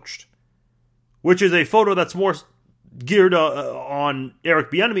has coached, which is a photo that's more geared on Eric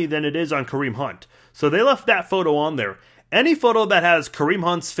Bieniemy than it is on Kareem Hunt. So they left that photo on there. Any photo that has Kareem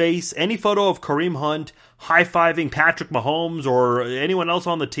Hunt's face, any photo of Kareem Hunt high-fiving Patrick Mahomes or anyone else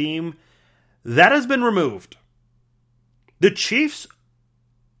on the team, that has been removed. The Chiefs,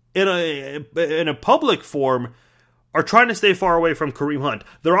 in a public form, are trying to stay far away from Kareem Hunt.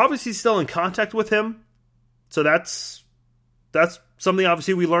 They're obviously still in contact with him, so that's something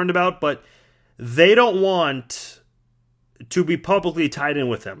obviously we learned about, but they don't want to be publicly tied in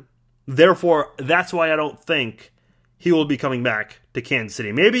with him. Therefore, that's why I don't think he will be coming back to Kansas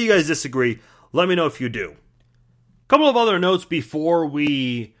City. Maybe you guys disagree. Let me know if you do. A couple of other notes before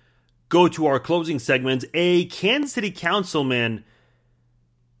we go to our closing segments. A Kansas City councilman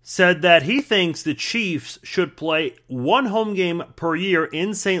said that he thinks the Chiefs should play one home game per year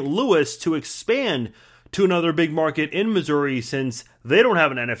in St. Louis to expand to another big market in Missouri since they don't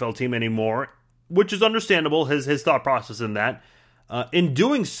have an NFL team anymore, which is understandable, his thought process in that. In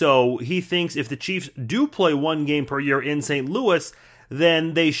doing so, he thinks if the Chiefs do play one game per year in St. Louis,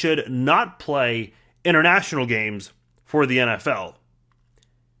 then they should not play international games for the NFL.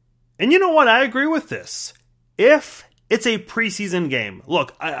 And you know what? I agree with this. If it's a preseason game,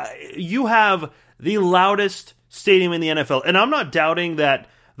 look, you have the loudest stadium in the NFL, and I'm not doubting that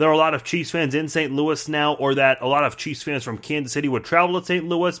there are a lot of Chiefs fans in St. Louis now, or that a lot of Chiefs fans from Kansas City would travel to St.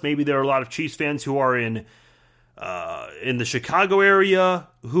 Louis. Maybe there are a lot of Chiefs fans who are in the Chicago area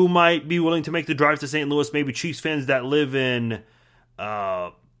who might be willing to make the drive to St. Louis. Maybe Chiefs fans that live in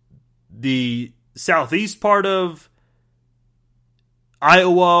the southeast part of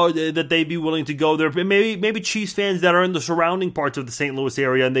Iowa, that they'd be willing to go there. Maybe Chiefs fans that are in the surrounding parts of the St. Louis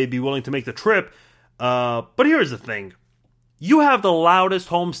area and they'd be willing to make the trip. But here's the thing. You have the loudest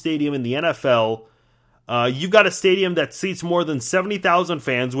home stadium in the NFL. You've got a stadium that seats more than 70,000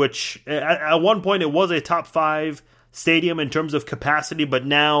 fans, which at one point it was a top 5 stadium in terms of capacity, but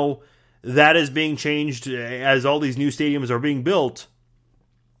now that is being changed as all these new stadiums are being built.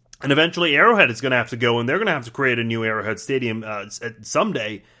 And eventually Arrowhead is going to have to go, and they're going to have to create a new Arrowhead Stadium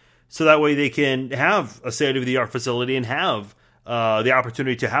someday, so that way they can have a state-of-the-art facility and have the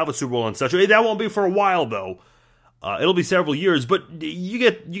opportunity to have a Super Bowl and such. That won't be for a while, though. It'll be several years, but you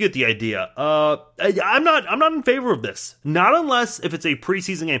get the idea. I'm not in favor of this. Not unless if it's a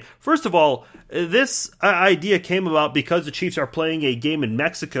preseason game. First of all, this idea came about because the Chiefs are playing a game in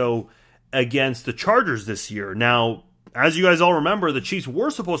Mexico against the Chargers this year. Now, as you guys all remember, the Chiefs were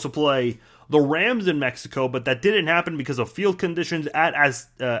supposed to play the Rams in Mexico, but that didn't happen because of field conditions at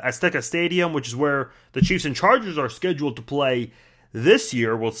Azteca Stadium, which is where the Chiefs and Chargers are scheduled to play this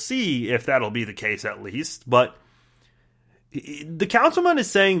year. We'll see if that'll be the case at least, but The councilman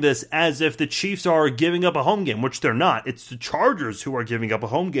is saying this as if the Chiefs are giving up a home game, which they're not. It's the Chargers who are giving up a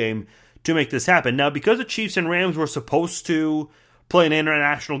home game to make this happen. Now, because the Chiefs and Rams were supposed to play an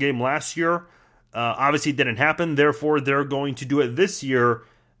international game last year, obviously it didn't happen. Therefore, they're going to do it this year,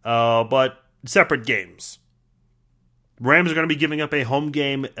 but separate games. Rams are going to be giving up a home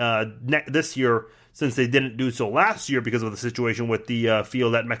game this year since they didn't do so last year because of the situation with the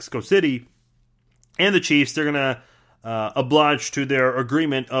field at Mexico City. And the Chiefs, they're going to obliged to their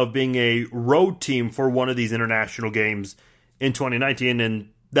agreement of being a road team for one of these international games in 2019, and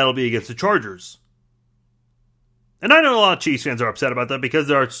that'll be against the Chargers. And I know a lot of Chiefs fans are upset about that because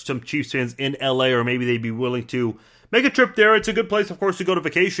there are some Chiefs fans in LA, or maybe they'd be willing to make a trip there. It's a good place, of course, to go to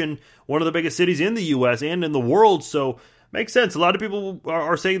vacation, one of the biggest cities in the U.S. and in the world, so makes sense. A lot of people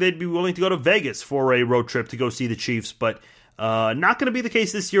are saying they'd be willing to go to Vegas for a road trip to go see the Chiefs, but not going to be the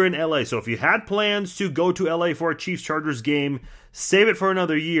case this year in LA. So if you had plans to go to LA for a Chiefs-Chargers game, save it for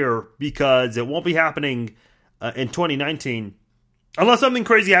another year because it won't be happening in 2019 unless something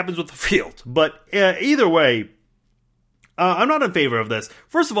crazy happens with the field. But either way, I'm not in favor of this.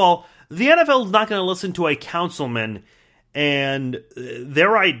 First of all, the NFL is not going to listen to a councilman and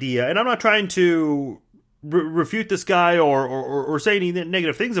their idea. And I'm not trying to refute this guy or say any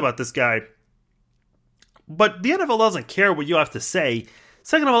negative things about this guy. But the NFL doesn't care what you have to say.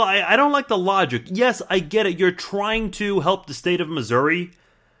 Second of all, I don't like the logic. Yes, I get it. You're trying to help the state of Missouri,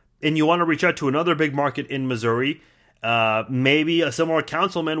 and you want to reach out to another big market in Missouri. Maybe a similar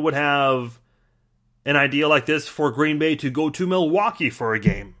councilman would have an idea like this for Green Bay to go to Milwaukee for a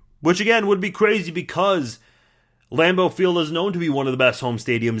game, which again would be crazy because Lambeau Field is known to be one of the best home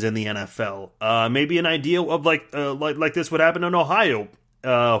stadiums in the NFL. Maybe an idea of like this would happen in Ohio.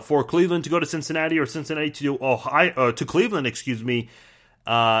 For Cleveland to go to Cincinnati or Cincinnati to Cleveland,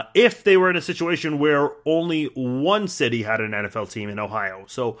 if they were in a situation where only one city had an NFL team in Ohio.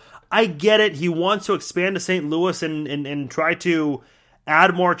 So I get it. He wants to expand to St. Louis and try to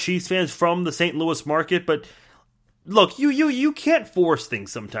add more Chiefs fans from the St. Louis market. But look, you can't force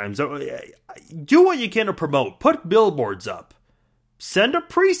things sometimes. Do what you can to promote. Put billboards up. Send a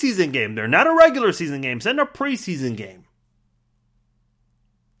preseason game there, not a regular season game. Send a preseason game.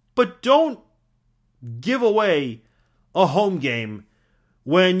 But don't give away a home game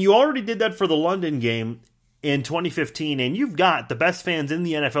when you already did that for the London game in 2015, and you've got the best fans in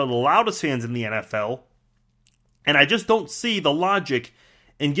the NFL, the loudest fans in the NFL, and I just don't see the logic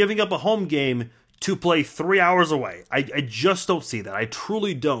in giving up a home game to play 3 hours away. I just don't see that. I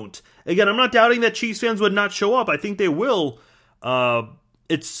truly don't. Again, I'm not doubting that Chiefs fans would not show up. I think they will.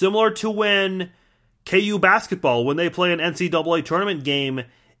 It's similar to when KU basketball, when they play an NCAA tournament game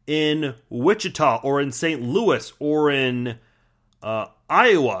in Wichita or in St. Louis or in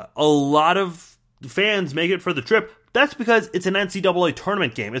Iowa, a lot of fans make it for the trip. That's because it's an NCAA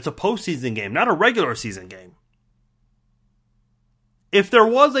tournament game. It's a postseason game, not a regular season game. If there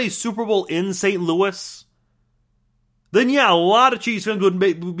was a Super Bowl in St. Louis, then yeah, a lot of Chiefs fans would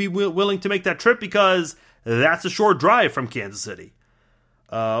be willing to make that trip because that's a short drive from Kansas City.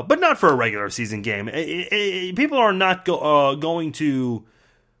 But not for a regular season game. People are not going to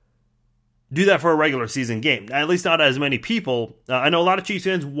do that for a regular season game. At least not as many people. I know a lot of Chiefs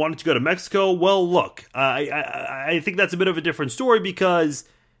fans wanted to go to Mexico. Well, look, I think that's a bit of a different story because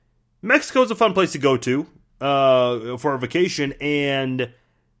Mexico is a fun place to go to for a vacation. And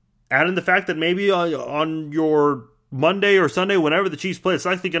add in the fact that maybe on your Monday or Sunday, whenever the Chiefs play, it's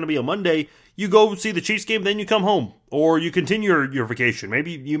likely going to be a Monday, you go see the Chiefs game, then you come home. Or you continue your vacation.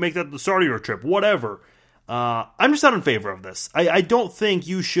 Maybe you make that the start of your trip, whatever. I'm just not in favor of this. I don't think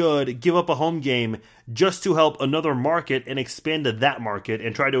you should give up a home game just to help another market and expand to that market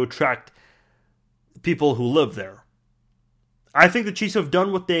and try to attract people who live there. I think the Chiefs have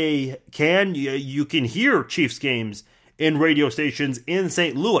done what they can. You can hear Chiefs games in radio stations in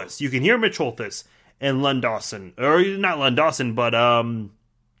St. Louis. You can hear Mitch Holthus and Len Dawson. Or not Len Dawson, but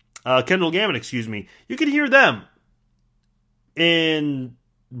Kendall Gammon, You can hear them in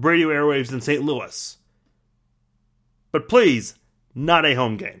radio airwaves in St. Louis. But please, not a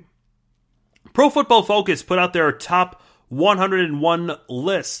home game. Pro Football Focus put out their top 101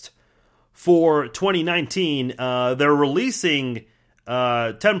 list for 2019. They're releasing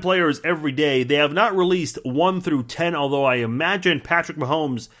 10 players every day. They have not released 1 through 10, although I imagine Patrick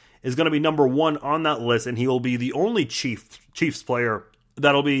Mahomes is going to be number 1 on that list, and he will be the only Chiefs player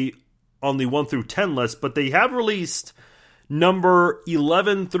that'll be on the 1 through 10 list. But they have released number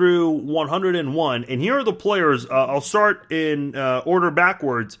 11 through 101. And here are the players. I'll start in order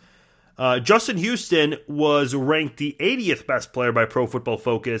backwards. Justin Houston was ranked the 80th best player by Pro Football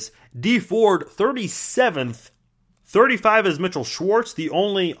Focus. Dee Ford, 37th 35 is Mitchell Schwartz, the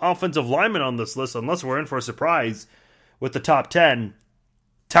only offensive lineman on this list, unless we're in for a surprise with the top 10.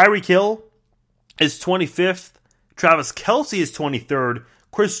 Tyreek Hill is 25th. Travis Kelce is 23rd.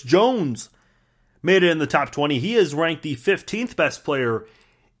 Chris Jones made it in the top 20. He is ranked the 15th best player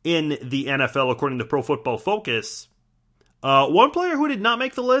in the NFL, according to Pro Football Focus. One player who did not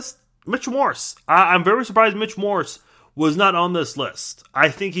make the list, Mitch Morse. I'm very surprised Mitch Morse was not on this list. I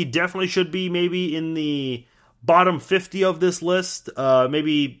think he definitely should be maybe in the bottom 50 of this list,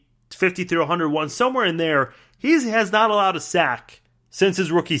 maybe 50 through 101, somewhere in there. He has not allowed a sack since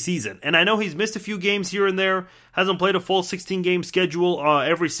his rookie season. And I know he's missed a few games here and there, hasn't played a full 16-game schedule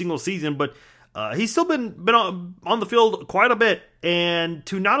every single season, but he's still been on the field quite a bit. And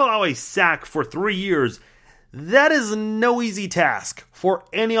to not allow a sack for 3 years, that is no easy task for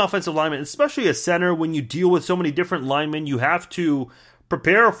any offensive lineman, especially a center. When you deal with so many different linemen, you have to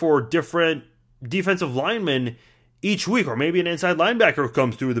prepare for different defensive linemen each week, or maybe an inside linebacker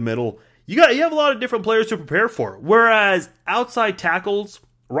comes through the middle. You have a lot of different players to prepare for. Whereas outside tackles,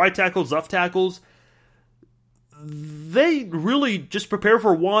 right tackles, left tackles, they really just prepare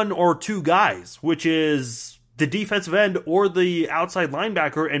for one or two guys, which is the defensive end or the outside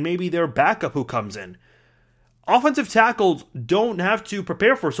linebacker and maybe their backup who comes in. Offensive tackles don't have to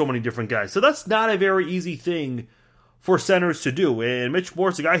prepare for so many different guys. So that's not a very easy thing for centers to do. And Mitch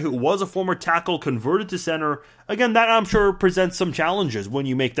Morse, a guy who was a former tackle, converted to center, again, that I'm sure presents some challenges when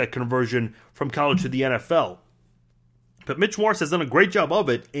you make that conversion from college to the NFL. But Mitch Morse has done a great job of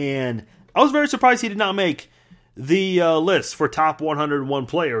it, and I was very surprised he did not make the list for top 101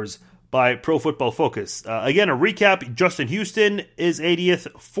 players by Pro Football Focus. Again, a recap, Justin Houston is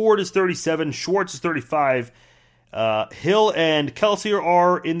 80th, Ford is 37, Schwartz is 35, Hill and Kelce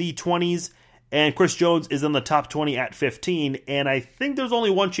are in the 20s, and Chris Jones is in the top 20 at 15, and I think there's only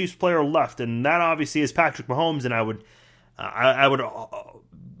one Chiefs player left, and that obviously is Patrick Mahomes, and I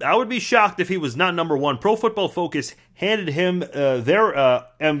would be shocked if he was not number one. Pro Football Focus handed him their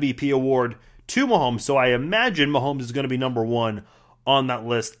MVP award to Mahomes, so I imagine Mahomes is going to be number one on that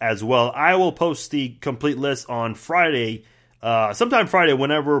list as well. I will post the complete list on Friday, sometime Friday,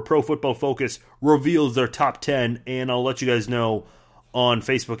 whenever Pro Football Focus reveals their top 10, and I'll let you guys know on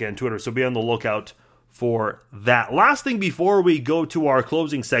Facebook and Twitter, so be on the lookout for that. Last thing before we go to our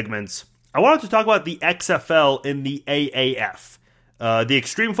closing segments, I wanted to talk about the XFL in the AAF, the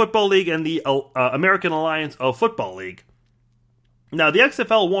Extreme Football League and the American Alliance of Football League. Now, the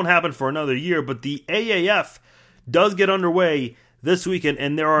XFL won't happen for another year, but the AAF does get underway this weekend,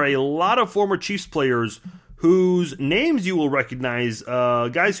 and there are a lot of former Chiefs players whose names you will recognize,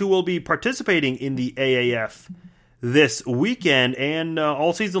 guys who will be participating in the AAF this weekend and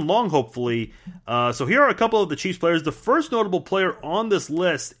all season long, hopefully. So here are a couple of the Chiefs players. The first notable player on this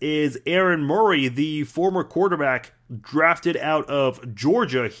list is Aaron Murray, the former quarterback drafted out of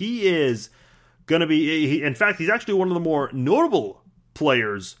Georgia. He is going to be, in fact, he's actually one of the more notable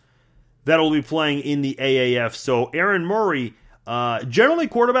players that will be playing in the AAF. So Aaron Murray, generally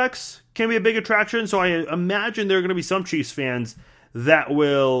quarterbacks can be a big attraction, so I imagine there are going to be some Chiefs fans that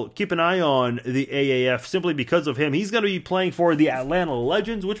will keep an eye on the AAF simply because of him. He's going to be playing for the Atlanta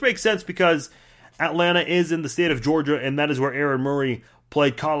Legends, which makes sense because Atlanta is in the state of Georgia, and that is where Aaron Murray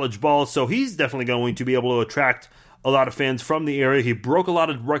played college ball, so he's definitely going to be able to attract a lot of fans from the area. He broke a lot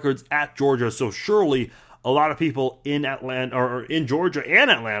of records at Georgia, so surely a lot of people in Atlanta or in Georgia and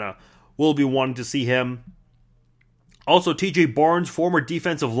Atlanta will be wanting to see him. Also, TJ Barnes, former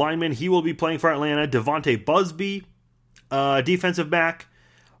defensive lineman, he will be playing for Atlanta. Devontae Busby, defensive back.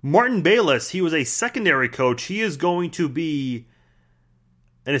 Martin Bayless, he was a secondary coach. He is going to be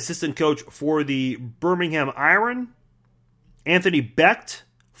an assistant coach for the Birmingham Iron. Anthony Becht,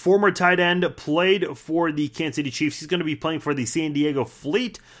 former tight end, played for the Kansas City Chiefs. He's going to be playing for the San Diego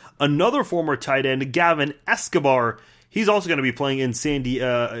Fleet. Another former tight end, Gavin Escobar, he's also going to be playing in San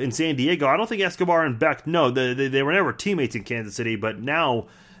Diego. I don't think Escobar and Becht, no, they were never teammates in Kansas City, but now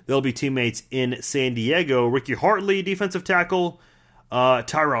they'll be teammates in San Diego. Ricky Hartley, defensive tackle.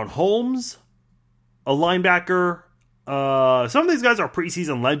 Tyrone Holmes, a linebacker. Some of these guys are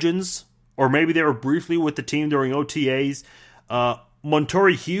preseason legends, or maybe they were briefly with the team during OTAs.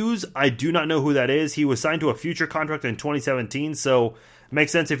 Montori Hughes, I do not know who that is. He was signed to a future contract in 2017, so it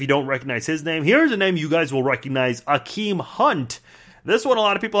makes sense if you don't recognize his name. Here's a name you guys will recognize, Akeem Hunt. This one a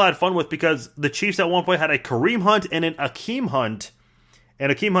lot of people had fun with because the Chiefs at one point had a Kareem Hunt and an Akeem Hunt.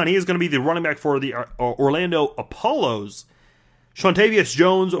 And Akeem Hunt, he is going to be the running back for the Orlando Apollos. Shontavious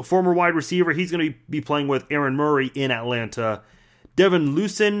Jones, former wide receiver, he's going to be playing with Aaron Murray in Atlanta. Devin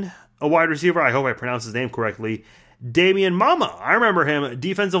Lucen, a wide receiver, I hope I pronounced his name correctly. Damian Mama, I remember him,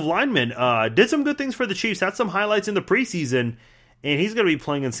 defensive lineman, did some good things for the Chiefs, had some highlights in the preseason, and he's going to be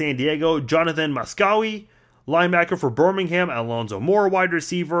playing in San Diego. Jonathan Mascawi, linebacker for Birmingham. Alonzo Moore, wide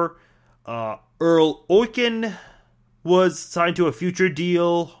receiver. Earl Oiken was signed to a future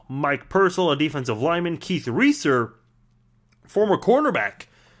deal. Mike Purcell, a defensive lineman. Keith Reeser, former cornerback,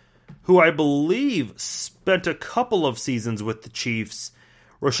 who I believe spent a couple of seasons with the Chiefs.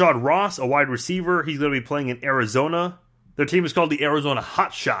 Rashad Ross, a wide receiver. He's going to be playing in Arizona. Their team is called the Arizona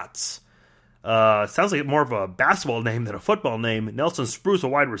Hotshots. Sounds like more of a basketball name than a football name. Nelson Spruce, a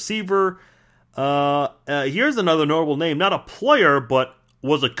wide receiver. Here's another notable name. Not a player, but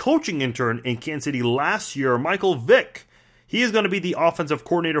was a coaching intern in Kansas City last year. Michael Vick. He is going to be the offensive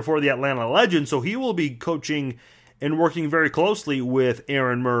coordinator for the Atlanta Legends, so he will be coaching and working very closely with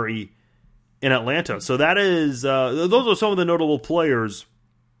Aaron Murray in Atlanta. So that is those are some of the notable players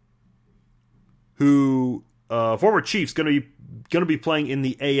who former Chiefs going to be playing in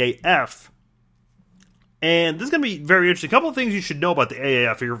the AAF. And this is going to be very interesting. A couple of things you should know about the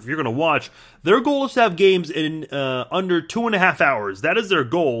AAF if you're going to watch. Their goal is to have games in under 2.5 hours. That is their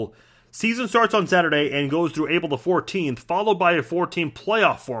goal. Season starts on Saturday and goes through April the 14th, followed by a 14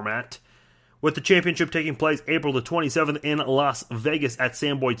 playoff format, with the championship taking place April the 27th in Las Vegas at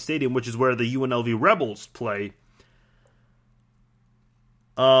Sam Boyd Stadium, which is where the UNLV Rebels play.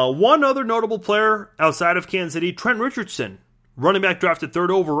 One other notable player outside of Kansas City, Trent Richardson, running back drafted 3rd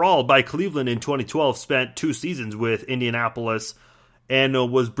overall by Cleveland in 2012, spent 2 seasons with Indianapolis and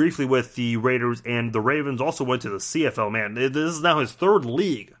was briefly with the Raiders and the Ravens, also went to the CFL. Man, this is now his 3rd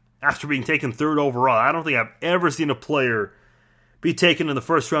league after being taken 3rd overall. I don't think I've ever seen a player be taken in the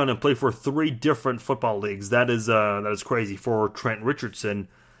first round and play for 3 different football leagues. That is crazy for Trent Richardson.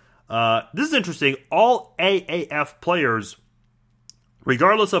 This is interesting. All AAF players,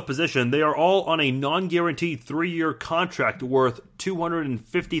 regardless of position, they are all on a non-guaranteed 3-year contract worth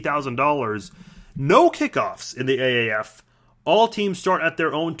 $250,000. No kickoffs in the AAF. All teams start at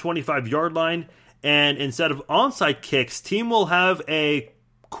their own 25-yard line, and instead of onside kicks, team will have a,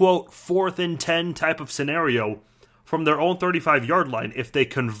 quote, 4th and 10 type of scenario from their own 35-yard line. If they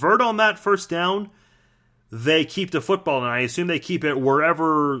convert on that first down, they keep the football, and I assume they keep it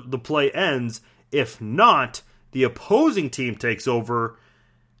wherever the play ends. If not, the opposing team takes over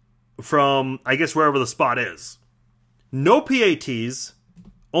from, I guess, wherever the spot is. No PATs,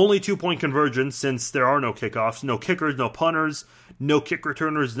 only 2-point conversions since there are no kickoffs, no kickers, no punters, no kick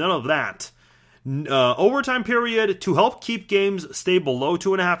returners, none of that. Overtime period, to help keep games stay below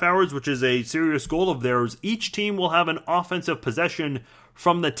 2.5 hours, which is a serious goal of theirs, each team will have an offensive possession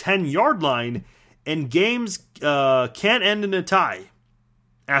from the 10-yard line, and games can't end in a tie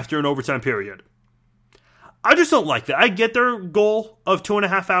after an overtime period. I just don't like that. I get their goal of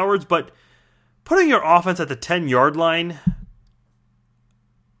 2.5 hours, but putting your offense at the 10-yard line,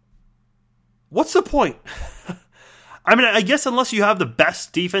 what's the point? I mean, I guess unless you have the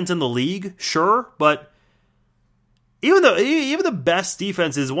best defense in the league, sure, but even the best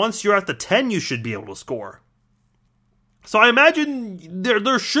defenses, once you're at the 10, you should be able to score. So I imagine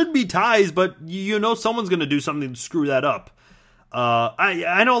there should be ties, but you know someone's going to do something to screw that up.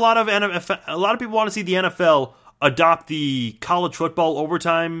 I know a lot of people want to see the NFL adopt the college football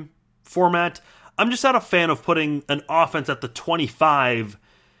overtime format. I'm just not a fan of putting an offense at the 25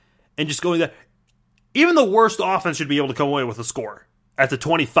 and just going there. Even the worst offense should be able to come away with a score at the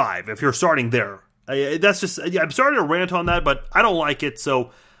 25 if you're starting there. I'm starting to rant on that, but I don't like it.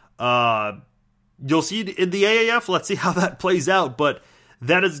 So you'll see in the AAF. Let's see how that plays out. But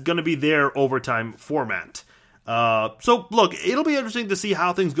that is going to be their overtime format. So, look, it'll be interesting to see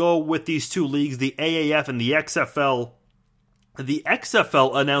how things go with these 2 leagues, the AAF and the XFL. The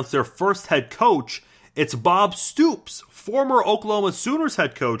XFL announced their first head coach. It's Bob Stoops, former Oklahoma Sooners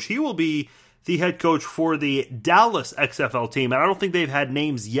head coach. He will be the head coach for the Dallas XFL team, and I don't think they've had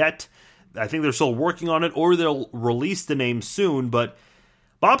names yet. I think they're still working on it, or they'll release the name soon, but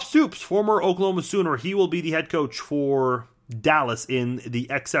Bob Stoops, former Oklahoma Sooner, he will be the head coach for Dallas in the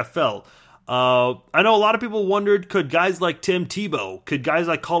XFL. I know a lot of people wondered, could guys like Tim Tebow, could guys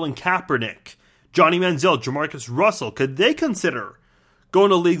like Colin Kaepernick, Johnny Manziel, Jamarcus Russell, could they consider going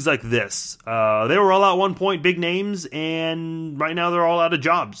to leagues like this? They were all at one point big names, and right now they're all out of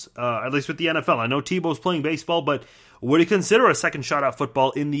jobs, at least with the NFL. I know Tebow's playing baseball, but would he consider a second shot at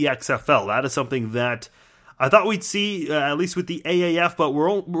football in the XFL? That is something that I thought we'd see, at least with the AAF, but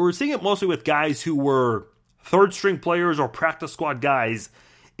we're seeing it mostly with guys who were third-string players or practice squad guys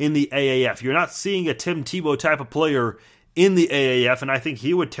in the AAF. You're not seeing a Tim Tebow type of player in the AAF, and I think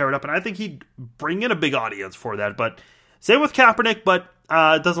he would tear it up, and I think he'd bring in a big audience for that. But same with Kaepernick, but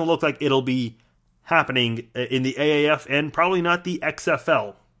it doesn't look like it'll be happening in the AAF and probably not the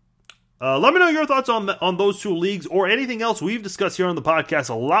XFL. Let me know your thoughts on those two leagues or anything else we've discussed here on the podcast.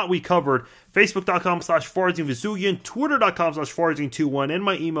 A lot we covered. Facebook.com/FarzineVesugian, Twitter.com/Farzine21, and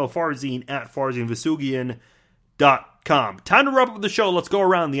my email, Farzine@FarzineVesugian.com. Time to wrap up the show. Let's go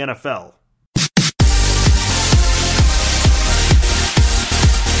around the NFL.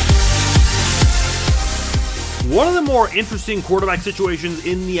 One of the more interesting quarterback situations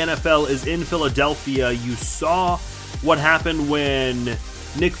in the NFL is in Philadelphia. You saw what happened when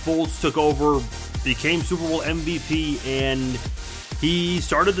Nick Foles took over, became Super Bowl MVP, and he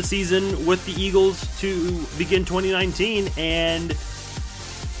started the season with the Eagles to begin 2019, and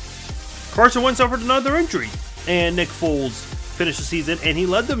Carson Wentz suffered another injury, and Nick Foles finished the season, and he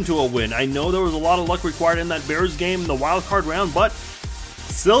led them to a win. I know there was a lot of luck required in that Bears game in the wild card round, but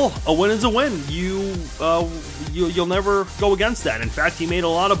still, a win is a win. You'll never go against that. In fact, he made a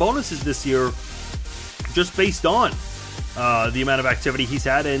lot of bonuses this year just based on the amount of activity he's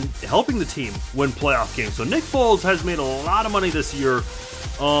had in helping the team win playoff games. So Nick Foles has made a lot of money this year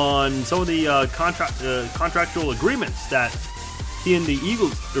on some of the contractual agreements that he and the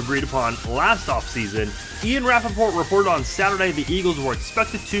Eagles agreed upon last offseason. Ian Rappaport reported on Saturday the Eagles were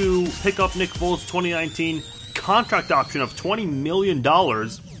expected to pick up Nick Foles' 2019 contract option of $20 million.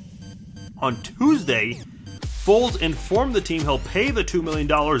 On Tuesday, Foles informed the team he'll pay the $2 million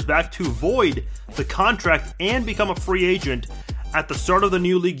back to void the contract and become a free agent at the start of the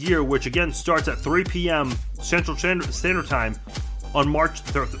new league year, which again starts at 3 p.m. Central Standard Time on March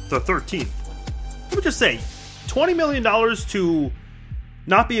the 13th. Let me just say, $20 million to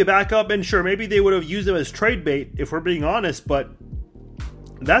not be a backup, and sure, maybe they would have used him as trade bait if we're being honest, but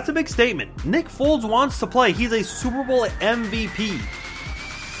that's a big statement. Nick Foles wants to play. He's a Super Bowl MVP.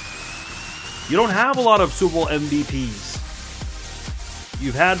 You don't have a lot of Super Bowl MVPs.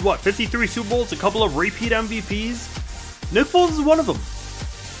 You've had, 53 Super Bowls, a couple of repeat MVPs? Nick Foles is one of them.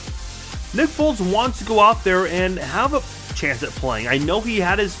 Nick Foles wants to go out there and have a chance at playing. I know he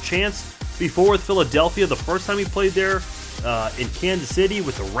had his chance before with Philadelphia, the first time he played there, in Kansas City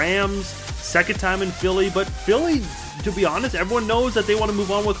with the Rams, second time in Philly, but Philly, to be honest, everyone knows that they want to move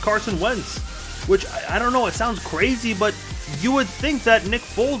on with Carson Wentz, which, I don't know, it sounds crazy, but you would think that Nick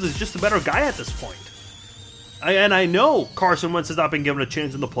Foles is just a better guy at this point. And I know Carson Wentz has not been given a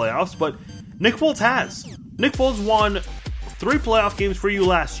chance in the playoffs, but Nick Foles has. Nick Foles won 3 playoff games for you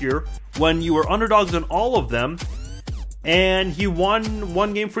last year when you were underdogs in all of them, and he won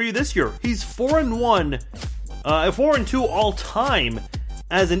 1 game for you this year. He's 4-1, 4-2 all time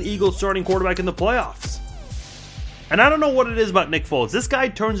as an Eagles starting quarterback in the playoffs. And I don't know what it is about Nick Foles. This guy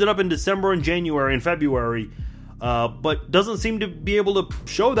turns it up in December and January and February, but doesn't seem to be able to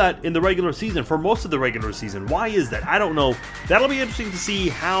show that in the regular season, for most of the regular season. Why is that? I don't know. That'll be interesting to see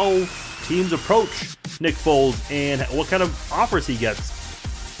how teams approach Nick Foles and what kind of offers he gets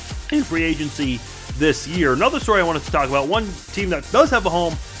in free agency this year. Another story I wanted to talk about, one team that does have a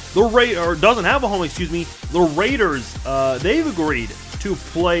home, doesn't have a home, the Raiders, they've agreed to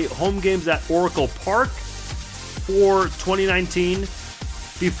play home games at Oracle Park for 2019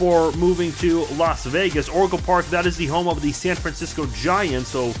 before moving to Las Vegas. Oracle Park, that is the home of the San Francisco Giants,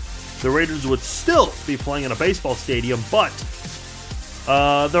 so the Raiders would still be playing in a baseball stadium, but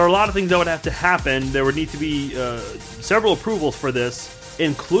there are a lot of things that would have to happen. There would need to be several approvals for this,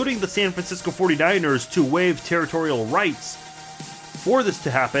 including the San Francisco 49ers to waive territorial rights for this to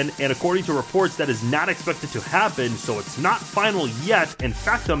happen, and according to reports, that is not expected to happen, so it's not final yet. In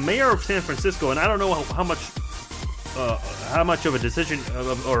fact, the mayor of San Francisco, and I don't know how much of a decision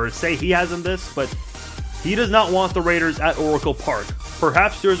or say he has in this, but he does not want the Raiders at Oracle Park.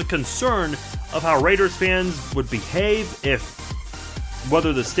 Perhaps there's a concern of how Raiders fans would behave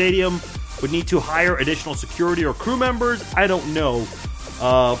whether the stadium would need to hire additional security or crew members. I don't know.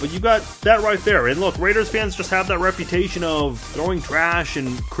 But you got that right there. And look, Raiders fans just have that reputation of throwing trash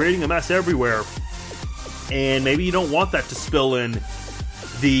and creating a mess everywhere. And maybe you don't want that to spill in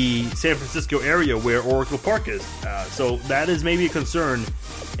the San Francisco area where Oracle Park is. So that is maybe a concern.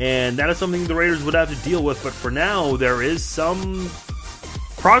 And that is something the Raiders would have to deal with. But for now, there is some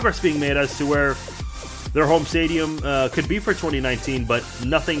progress being made as to where their home stadium could be for 2019, but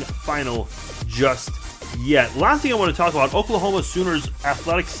nothing final just yet. Last thing I want to talk about, Oklahoma Sooners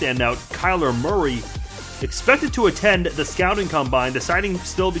athletic standout Kyler Murray expected to attend the scouting combine, deciding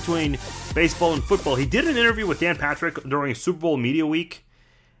still between baseball and football. He did an interview with Dan Patrick during Super Bowl Media Week,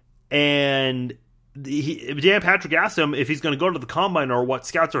 and Dan Patrick asked him if he's going to go to the combine or what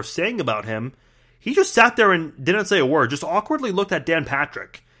scouts are saying about him. He just sat there and didn't say a word, just awkwardly looked at Dan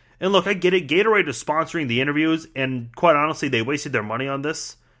Patrick. And look, I get it, Gatorade is sponsoring the interviews, and quite honestly, they wasted their money on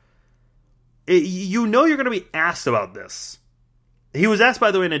this. You know you're going to be asked about this. He was asked,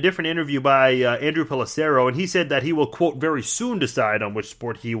 by the way, in a different interview by Andrew Pelissero, and he said that he will, quote, very soon decide on which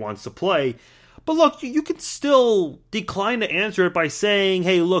sport he wants to play. But look, you can still decline to answer it by saying,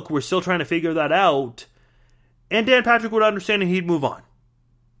 hey, look, we're still trying to figure that out. And Dan Patrick would understand and he'd move on.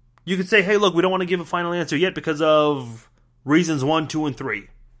 You could say, hey, look, we don't want to give a final answer yet because of reasons 1, 2, and 3.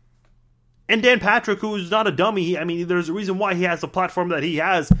 And Dan Patrick, who's not a dummy, there's a reason why he has the platform that he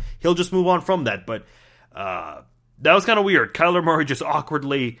has. He'll just move on from that. But that was kind of weird. Kyler Murray just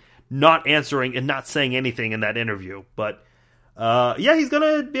awkwardly not answering and not saying anything in that interview. But yeah, he's going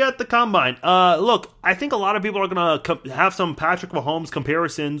to be at the Combine. Look, I think a lot of people are going to have some Patrick Mahomes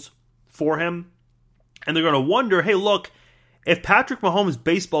comparisons for him. And they're going to wonder, hey, look, if Patrick Mahomes'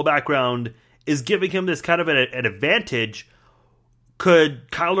 baseball background is giving him this kind of an advantage, could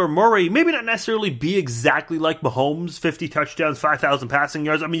Kyler Murray maybe not necessarily be exactly like Mahomes, 50 touchdowns, 5,000 passing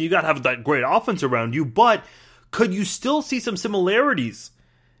yards? You got to have that great offense around you, but could you still see some similarities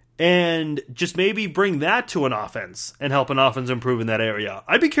and just maybe bring that to an offense and help an offense improve in that area?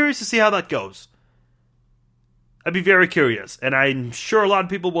 I'd be curious to see how that goes. I'd be very curious, and I'm sure a lot of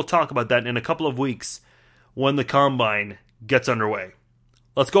people will talk about that in a couple of weeks when the Combine gets underway.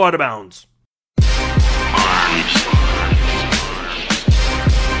 Let's go out of bounds.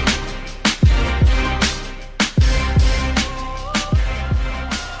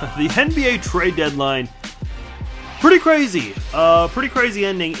 The NBA trade deadline, pretty crazy. Pretty crazy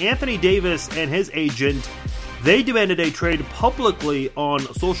ending. Anthony Davis and his agent, they demanded a trade publicly on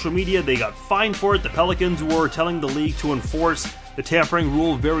social media. They got fined for it. The Pelicans were telling the league to enforce the tampering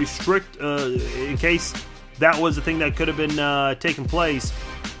rule very strict in case that was a thing that could have been taking place.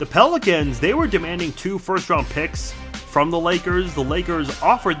 The Pelicans, they were demanding 2 first-round picks from the Lakers. The Lakers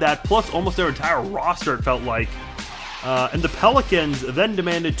offered that, plus almost their entire roster, it felt like. And the Pelicans then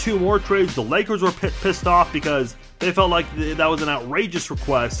demanded 2 more trades. The Lakers were pissed off because they felt like that was an outrageous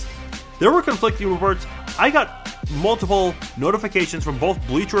request. There were conflicting reports. I got multiple notifications from both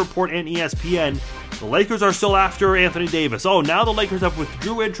Bleacher Report and ESPN. The Lakers are still after Anthony Davis. Oh, now the Lakers have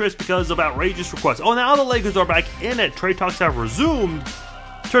withdrew interest because of outrageous requests. Oh, now the Lakers are back in it. Trade talks have resumed.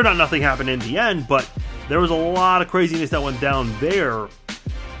 Turned out nothing happened in the end, but there was a lot of craziness that went down there.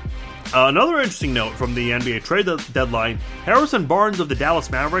 Another interesting note from the NBA trade deadline, Harrison Barnes of the Dallas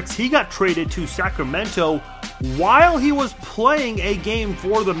Mavericks, he got traded to Sacramento while he was playing a game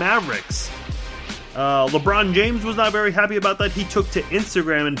for the Mavericks. LeBron James was not very happy about that. He took to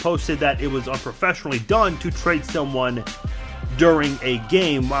Instagram and posted that it was unprofessionally done to trade someone during a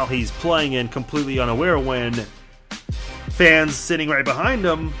game while he's playing and completely unaware when fans sitting right behind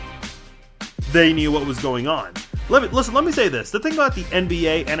him, they knew what was going on. Let me say this. The thing about the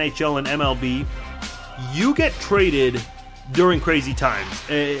NBA, NHL, and MLB, you get traded during crazy times.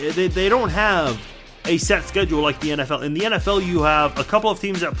 They don't have a set schedule like the NFL. In the NFL, you have a couple of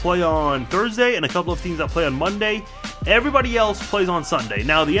teams that play on Thursday and a couple of teams that play on Monday. Everybody else plays on Sunday.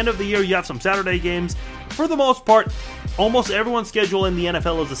 Now, the end of the year, you have some Saturday games. For the most part, almost everyone's schedule in the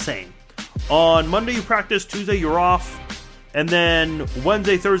NFL is the same. On Monday, you practice. Tuesday, you're off. And then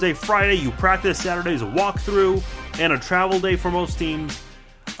Wednesday, Thursday, Friday, you practice. Saturday is a walkthrough and a travel day for most teams.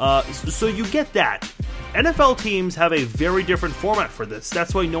 So you get that. NFL teams have a very different format for this.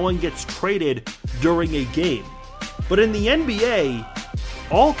 That's why no one gets traded during a game. But in the NBA,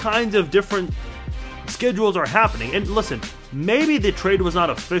 all kinds of different schedules are happening. And listen, maybe the trade was not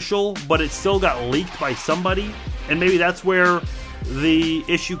official, but it still got leaked by somebody. And maybe that's where the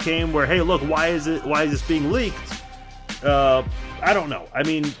issue came where, hey, look, why is this being leaked? I don't know. I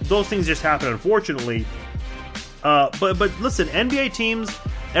mean, those things just happen, unfortunately. But listen, NBA teams,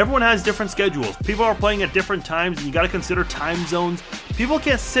 everyone has different schedules. People are playing at different times, and you got to consider time zones. People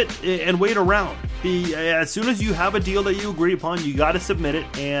can't sit and wait around. As soon as you have a deal that you agree upon, you got to submit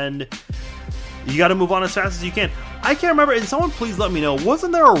it, and you got to move on as fast as you can. I can't remember, and someone please let me know,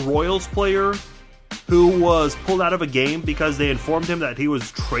 wasn't there a Royals player who was pulled out of a game because they informed him that he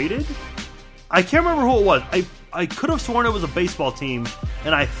was traded? I can't remember who it was. I could have sworn it was a baseball team,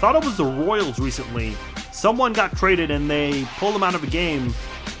 and I thought it was the Royals recently. Someone got traded, and they pulled him out of a game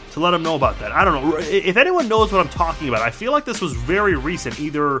to let him know about that. I don't know. If anyone knows what I'm talking about, I feel like this was very recent,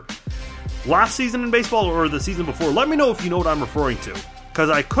 either last season in baseball or the season before. Let me know if you know what I'm referring to, because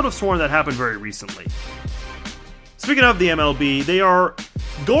I could have sworn that happened very recently. Speaking of the MLB, they are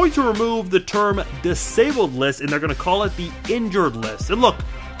going to remove the term disabled list, and they're going to call it the injured list. And look,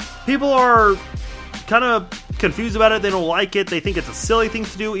 people are kind of confused about it. They don't like it. They think it's a silly thing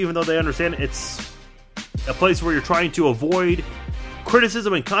to do, even though they understand it's a place where you're trying to avoid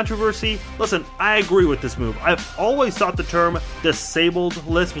criticism and controversy. Listen, I agree with this move. I've always thought the term disabled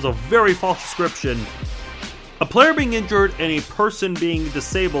list was a very false description. A player being injured and a person being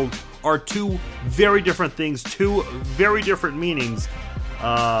disabled are two very different things, two very different meanings.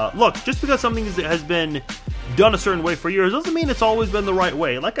 Look, just because something has been done a certain way for years doesn't mean it's always been the right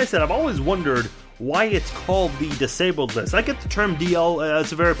way. Like I said, I've always wondered why it's called the disabled list. I get the term DL,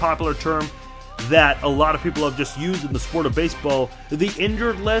 it's a very popular term that a lot of people have just used in the sport of baseball. The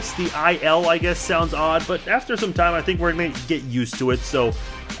injured list, the IL, I guess, sounds odd, but after some time, I think we're going to get used to it. So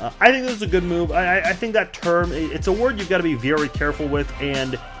I think this is a good move. I think that term, it's a word you've got to be very careful with,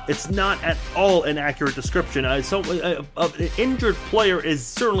 and it's not at all an accurate description. An injured player is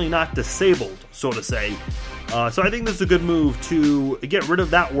certainly not disabled, so to say. So I think this is a good move to get rid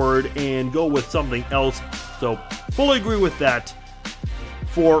of that word and go with something else. So fully agree with that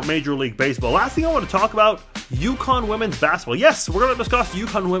for Major League Baseball. Last thing I want to talk about, UConn women's basketball. Yes, we're going to discuss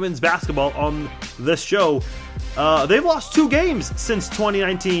UConn women's basketball on this show. They've lost 2 games since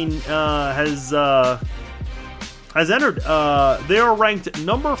 2019 has entered. They are ranked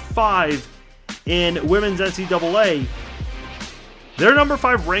number 5 in women's NCAA. Their number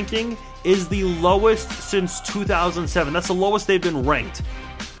 5 ranking is the lowest since 2007. That's the lowest they've been ranked.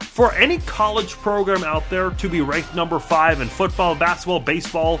 For any college program out there to be ranked number 5 in football, basketball,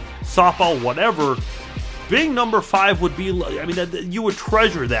 baseball, softball, whatever, being number 5 would be, you would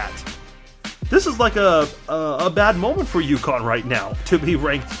treasure that. This is like a bad moment for UConn right now to be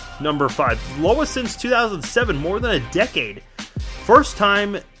ranked number 5. Lowest since 2007, more than a decade. First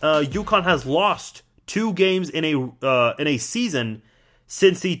time UConn has lost 2 games in a season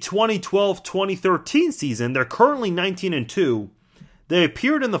since the 2012-2013 season. They're currently 19-2. They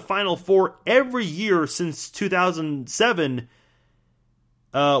appeared in the Final Four every year since 2007,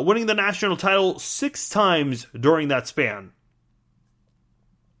 winning the national title 6 times during that span.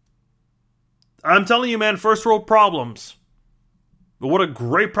 I'm telling you, man, first world problems. But what a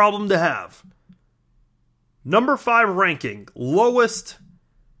great problem to have. Number 5 ranking, lowest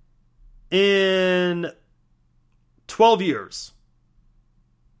in 12 years.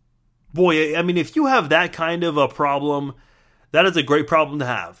 Boy, if you have that kind of a problem, that is a great problem to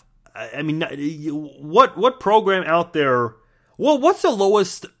have. What program out there? Well, what's the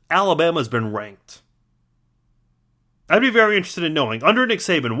lowest Alabama's been ranked? I'd be very interested in knowing. Under Nick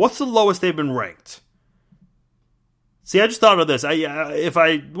Saban, what's the lowest they've been ranked? See, I just thought of this. If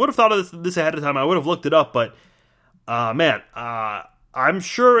I would have thought of this ahead of time, I would have looked it up. But, I'm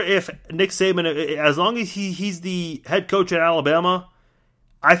sure if Nick Saban, as long as he's the head coach at Alabama,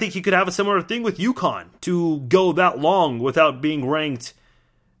 I think he could have a similar thing with UConn to go that long without being ranked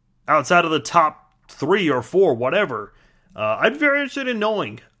outside of the top 3 or 4, whatever. I'd be very interested in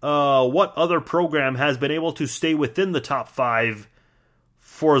knowing what other program has been able to stay within the top 5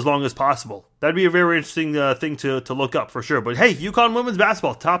 for as long as possible. That'd be a very interesting thing to look up for sure. But hey, UConn women's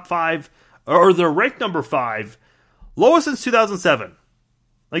basketball, top 5, or they're ranked number 5, lowest since 2007.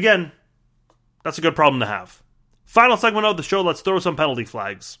 Again, that's a good problem to have. Final segment of the show, let's throw some penalty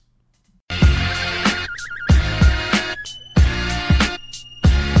flags.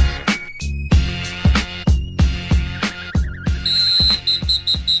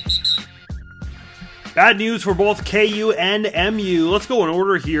 Bad news for both KU and MU. Let's go in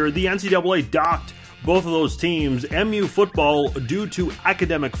order here. The NCAA docked both of those teams. MU football due to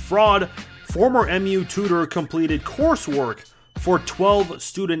academic fraud. Former MU tutor completed coursework for 12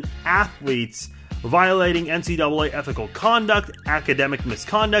 student athletes, violating NCAA ethical conduct, academic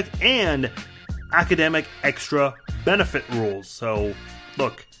misconduct, and academic extra benefit rules. So,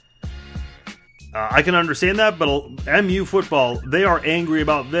 look, I can understand that, but MU football, they are angry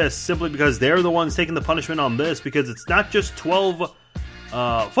about this simply because they're the ones taking the punishment on this, because it's not just 12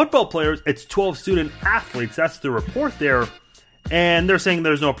 football players, it's 12 student athletes. That's the report there, and they're saying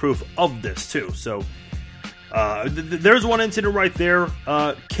there's no proof of this too. So, there's one incident right there.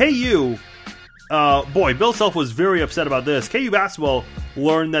 KU... Bill Self was very upset about this. KU basketball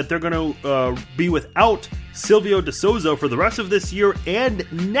learned that they're going to be without Silvio De Souza for the rest of this year and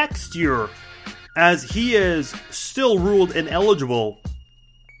next year, as he is still ruled ineligible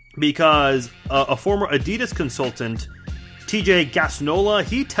because a former Adidas consultant, TJ Gasnola,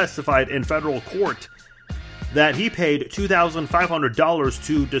 he testified in federal court that he paid $2,500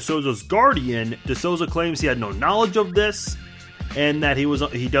 to De Souza's guardian. De Souza claims he had no knowledge of this, and that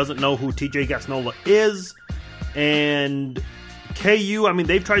he doesn't know who TJ Gasnola is. And KU,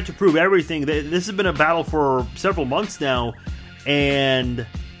 they've tried to prove everything. This has been a battle for several months now, and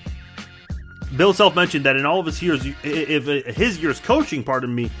Bill Self mentioned that in all of his years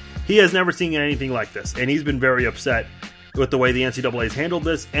coaching, he has never seen anything like this, and he's been very upset. with the way the NCAA has handled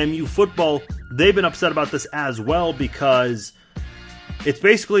this. MU football, they've been upset about this as well because it's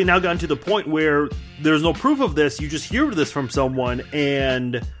basically now gotten to the point where there's no proof of this. You just hear this from someone,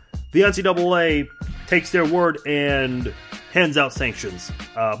 and the NCAA takes their word and hands out sanctions.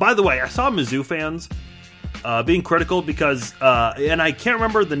 By the way, I saw Mizzou fans being critical because, and I can't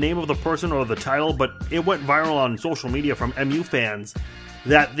remember the name of the person or the title, but it went viral on social media from MU fans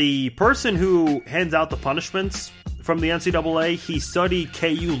that the person who hands out the punishments from the NCAA, he studied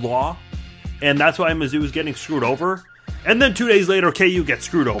KU law, and that's why Mizzou is getting screwed over. And then 2 days later, KU gets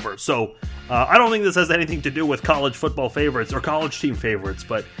screwed over. So I don't think this has anything to do with college football favorites or college team favorites.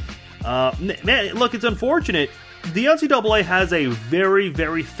 But, man, look, it's unfortunate. The NCAA has a very,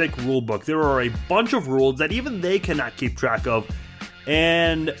 very thick rule book. There are a bunch of rules that even they cannot keep track of.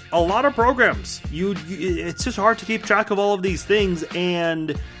 And a lot of programs, it's just hard to keep track of all of these things.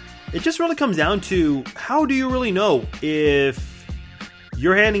 And it just really comes down to, how do you really know if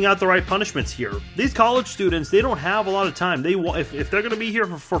you're handing out the right punishments here? These college students, they don't have a lot of time. They want, if they're going to be here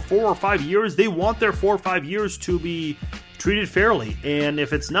for 4 or 5 years, they want their 4 or 5 years to be treated fairly. And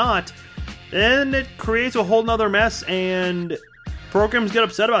if it's not, then it creates a whole nother mess, and programs get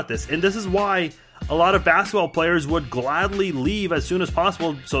upset about this. And this is why a lot of basketball players would gladly leave as soon as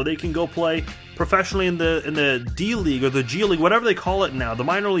possible so they can go play professionally in the D League or the G League, whatever they call it now, the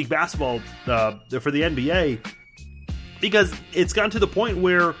minor league basketball for the NBA. Because it's gotten to the point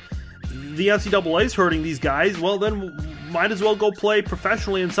where the NCAA is hurting these guys. Well, then might as well go play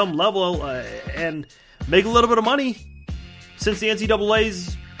professionally in some level and make a little bit of money, since the NCAA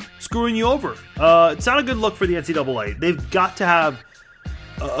is screwing you over. It's not a good look for the NCAA. They've got to have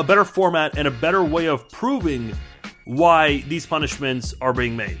a better format and a better way of proving why these punishments are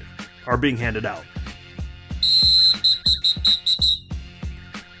being handed out.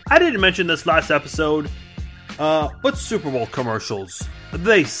 I didn't mention this last episode, but Super Bowl commercials,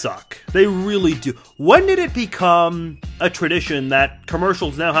 they suck. They really do. When did it become a tradition that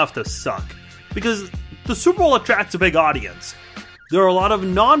commercials now have to suck? Because the Super Bowl attracts a big audience. There are a lot of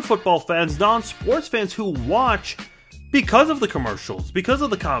non-football fans, non-sports fans who watch because of the commercials, because of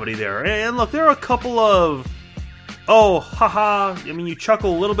the comedy there. And look, there are a couple of, you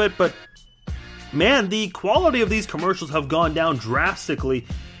chuckle a little bit, but man, the quality of these commercials have gone down drastically.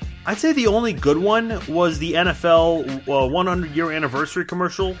 I'd say the only good one was the NFL 100-year anniversary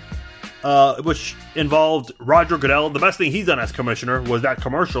commercial, which involved Roger Goodell. The best thing he's done as commissioner was that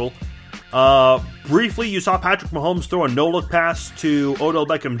commercial. Briefly, you saw Patrick Mahomes throw a no-look pass to Odell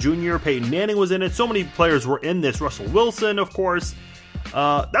Beckham Jr. Peyton Manning was in it. So many players were in this. Russell Wilson, of course.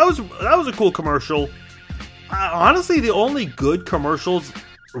 That was a cool commercial. Honestly, the only good commercials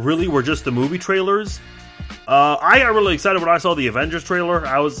really were just the movie trailers. I got really excited when I saw the Avengers trailer.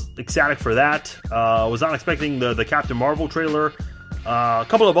 I was ecstatic for that. Was not expecting the Captain Marvel trailer. A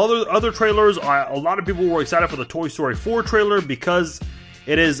couple of other trailers. A lot of people were excited for the Toy Story 4 trailer because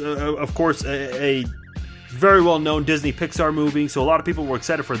it is, of course, a very well-known Disney Pixar movie, so a lot of people were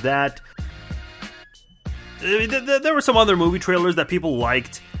excited for that. There were some other movie trailers that people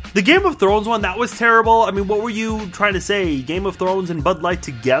liked. The Game of Thrones one, that was terrible. I mean, what were you trying to say? Game of Thrones and Bud Light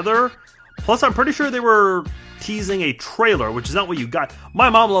together? Plus, I'm pretty sure they were teasing a trailer, which is not what you got. My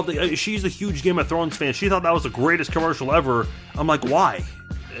mom loved it. She's a huge Game of Thrones fan. She thought that was the greatest commercial ever. I'm like, why?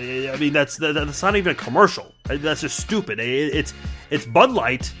 I mean, that's not even a commercial. That's just stupid. It's Bud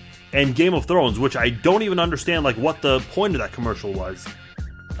Light and Game of Thrones, which I don't even understand, like, what the point of that commercial was.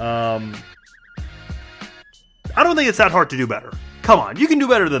 I don't think it's that hard to do better. Come on, you can do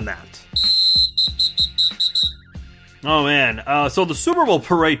better than that. Oh, man. So the Super Bowl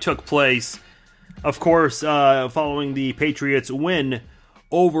parade took place, of course, following the Patriots' win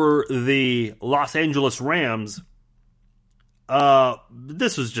over the Los Angeles Rams.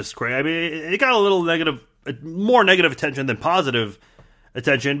 This was just crazy. I mean, it got a little more negative attention than positive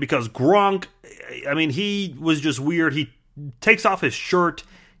attention because Gronk, I mean, he was just weird. He takes off his shirt.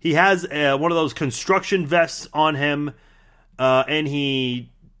 He has one of those construction vests on him, and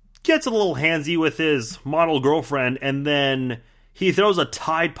he gets a little handsy with his model girlfriend, and then he throws a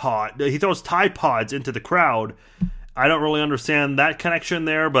Tide Pod. He throws Tide Pods into the crowd. I don't really understand that connection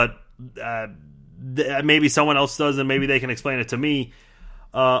there, but maybe someone else does, and maybe they can explain it to me.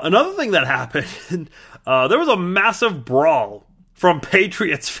 Another thing that happened, there was a massive brawl from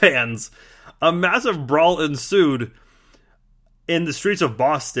Patriots fans. A massive brawl ensued in the streets of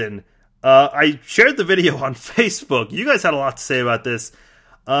Boston. I shared the video on Facebook. You guys had a lot to say about this.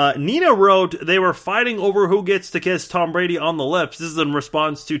 Nina wrote they were fighting over who gets to kiss Tom Brady on the lips. This is in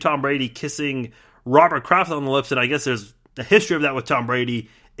response to Tom Brady kissing Robert Kraft on the lips, and I guess there's a history of that with Tom Brady.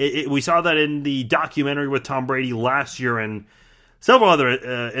 We saw that in the documentary with Tom Brady last year and several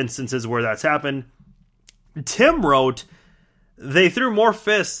other instances where that's happened. Tim wrote, they threw more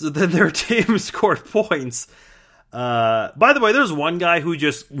fists than their team scored points. By the way, there's one guy who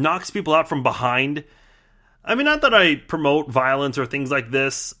just knocks people out from behind. I mean, not that I promote violence or things like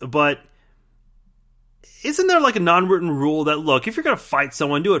this, but isn't there like a non-written rule that, look, if you're going to fight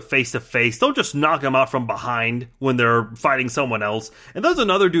someone, do it face to face. Don't just knock them out from behind when they're fighting someone else. And there's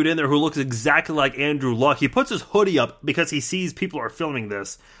another dude in there who looks exactly like Andrew Luck. He puts his hoodie up because he sees people are filming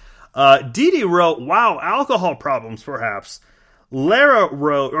this. Didi wrote, wow, alcohol problems perhaps. Laura,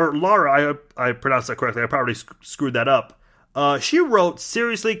 I pronounced that correctly. I probably screwed that up. She wrote,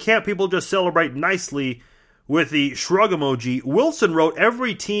 seriously, can't people just celebrate nicely with the shrug emoji? Wilson wrote,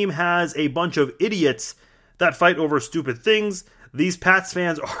 every team has a bunch of idiots that fight over stupid things. These Pats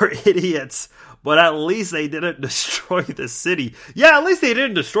fans are idiots, but at least they didn't destroy the city. Yeah, at least they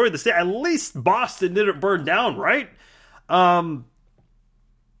didn't destroy the city. At least Boston didn't burn down, right?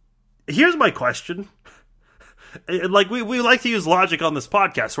 Here's my question. Like, we like to use logic on this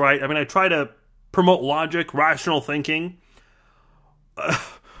podcast, right? I mean, I try to promote logic, rational thinking.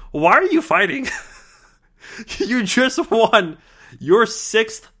 Why are you fighting? You just won your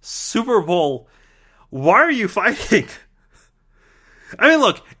 6th Super Bowl. Why are you fighting? I mean,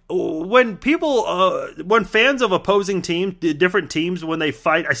 look, when fans of opposing teams, different teams, when they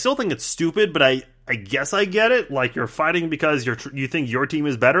fight, I still think it's stupid, but I guess I get it. Like, you're fighting because you think your team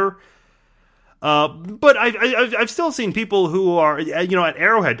is better. But I've still seen people who are, at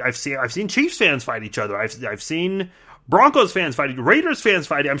Arrowhead. I've seen Chiefs fans fight each other. I've seen Broncos fans fight, Raiders fans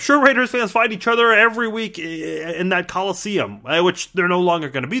fight. I'm sure Raiders fans fight each other every week in that Coliseum, which they're no longer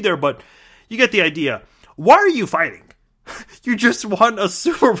going to be there. But you get the idea. Why are you fighting? You just won a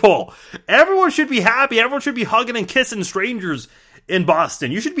Super Bowl. Everyone should be happy. Everyone should be hugging and kissing strangers in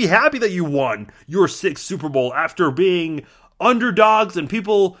Boston. You should be happy that you won your 6th Super Bowl after being underdogs and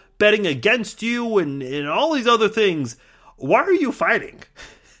people betting against you and all these other things. Why are you fighting?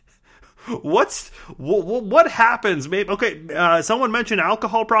 What happens? Maybe okay. Someone mentioned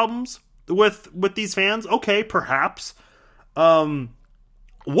alcohol problems with these fans. Okay, perhaps.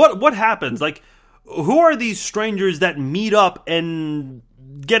 What happens? Like, who are these strangers that meet up and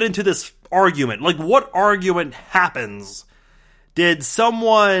get into this argument? Like, what argument happens? Did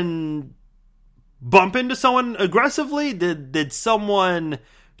someone bump into someone aggressively? Did someone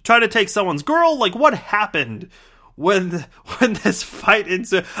try to take someone's girl? Like, what happened when this fight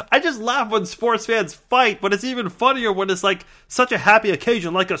ensued? I just laugh when sports fans fight, but it's even funnier when it's like such a happy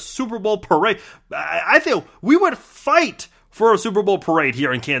occasion, like a Super Bowl parade. I feel we would fight for a Super Bowl parade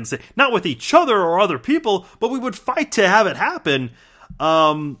here in Kansas City. Not with each other or other people, but we would fight to have it happen.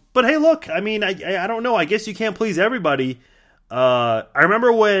 But hey, look, I mean, I don't know. I guess you can't please everybody. I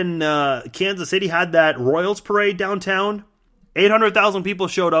remember when Kansas City had that Royals parade downtown. 800,000 people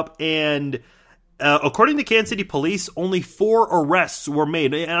showed up, and according to Kansas City police, only 4 arrests were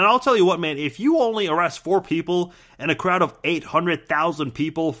made. And I'll tell you what, man, if you only arrest 4 people in a crowd of 800,000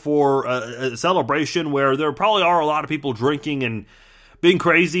 people for a celebration where there probably are a lot of people drinking and being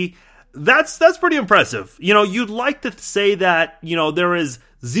crazy, that's pretty impressive. You know, you'd like to say that, there is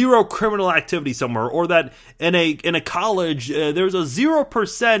zero criminal activity somewhere, or that in a college there's a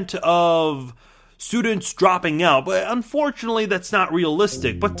 0% of students dropping out, but unfortunately that's not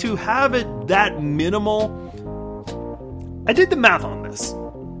realistic. But to have it that minimal, I did the math on this.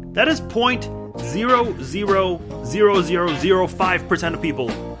 That is 0.00005% of people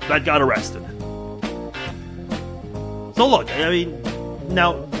that got arrested. So look, I mean,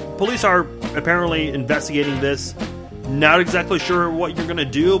 now police are apparently investigating this. Not exactly sure what you're going to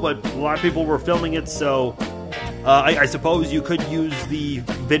do, but a lot of people were filming it, so I suppose you could use the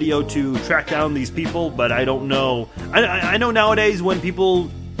video to track down these people, but I don't know. I know nowadays when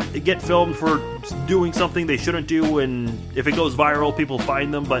people get filmed for doing something they shouldn't do, and if it goes viral, people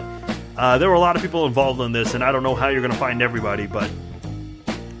find them, but there were a lot of people involved in this, and I don't know how you're going to find everybody, but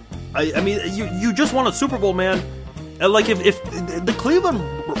I mean, you just won a Super Bowl, man. Like, if the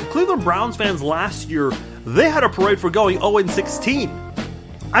Cleveland Browns fans last year, they had a parade for going 0-16.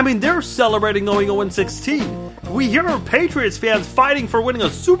 I mean, they're celebrating going 0-16. We hear Patriots fans fighting for winning a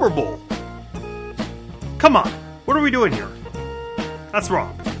Super Bowl. Come on. What are we doing here? That's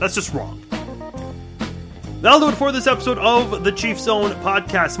wrong. That's just wrong. That'll do it for this episode of the Chief Zone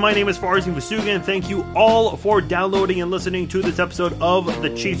podcast. My name is Farzin Vasugan. Thank you all for downloading and listening to this episode of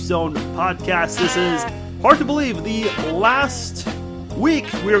the Chief Zone podcast. This is, hard to believe, the last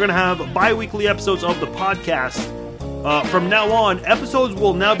week we are going to have bi-weekly episodes of the podcast. From now on, episodes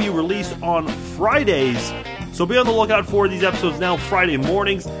will now be released on Fridays. So So be on the lookout for these episodes now Friday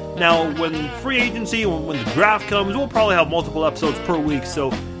mornings. Now, when free agency, when the draft comes, we'll probably have multiple episodes per week, so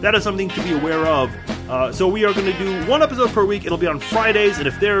that is something to be aware of. So we are going to do one episode per week. It'll be on Fridays, and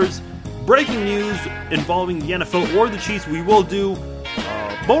if there's breaking news involving the NFL or the Chiefs, we will do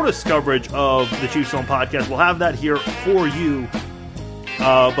bonus coverage of the Chiefs Zone podcast. We'll have that here for you.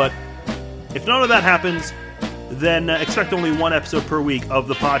 But if none of that happens, then expect only one episode per week of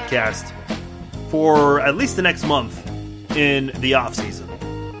the podcast for at least the next month in the off-season.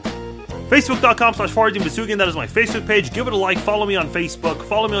 Facebook.com/Farzine that is my Facebook page. Give it a like. Follow me on Facebook.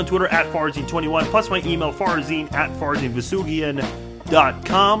 Follow me on Twitter @Farzine21. Plus my email,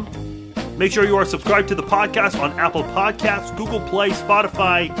 farzine@FarzineVesugian.com. Make sure you are subscribed to the podcast on Apple Podcasts, Google Play,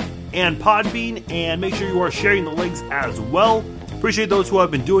 Spotify, and Podbean. And make sure you are sharing the links as well. Appreciate those who have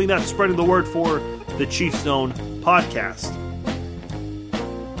been doing that, spreading the word for the Chiefs Zone podcast.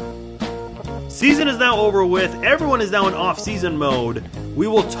 Season is now over with. Everyone is now in off-season mode. We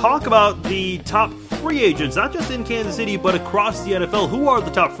will talk about the top free agents, not just in Kansas City, but across the NFL. Who are the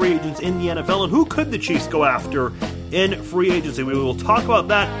top free agents in the NFL, and who could the Chiefs go after in free agency? We will talk about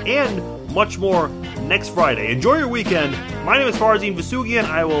that and much more next Friday. Enjoy your weekend. My name is Farzine Vesugian.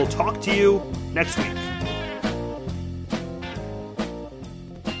 I will talk to you next week.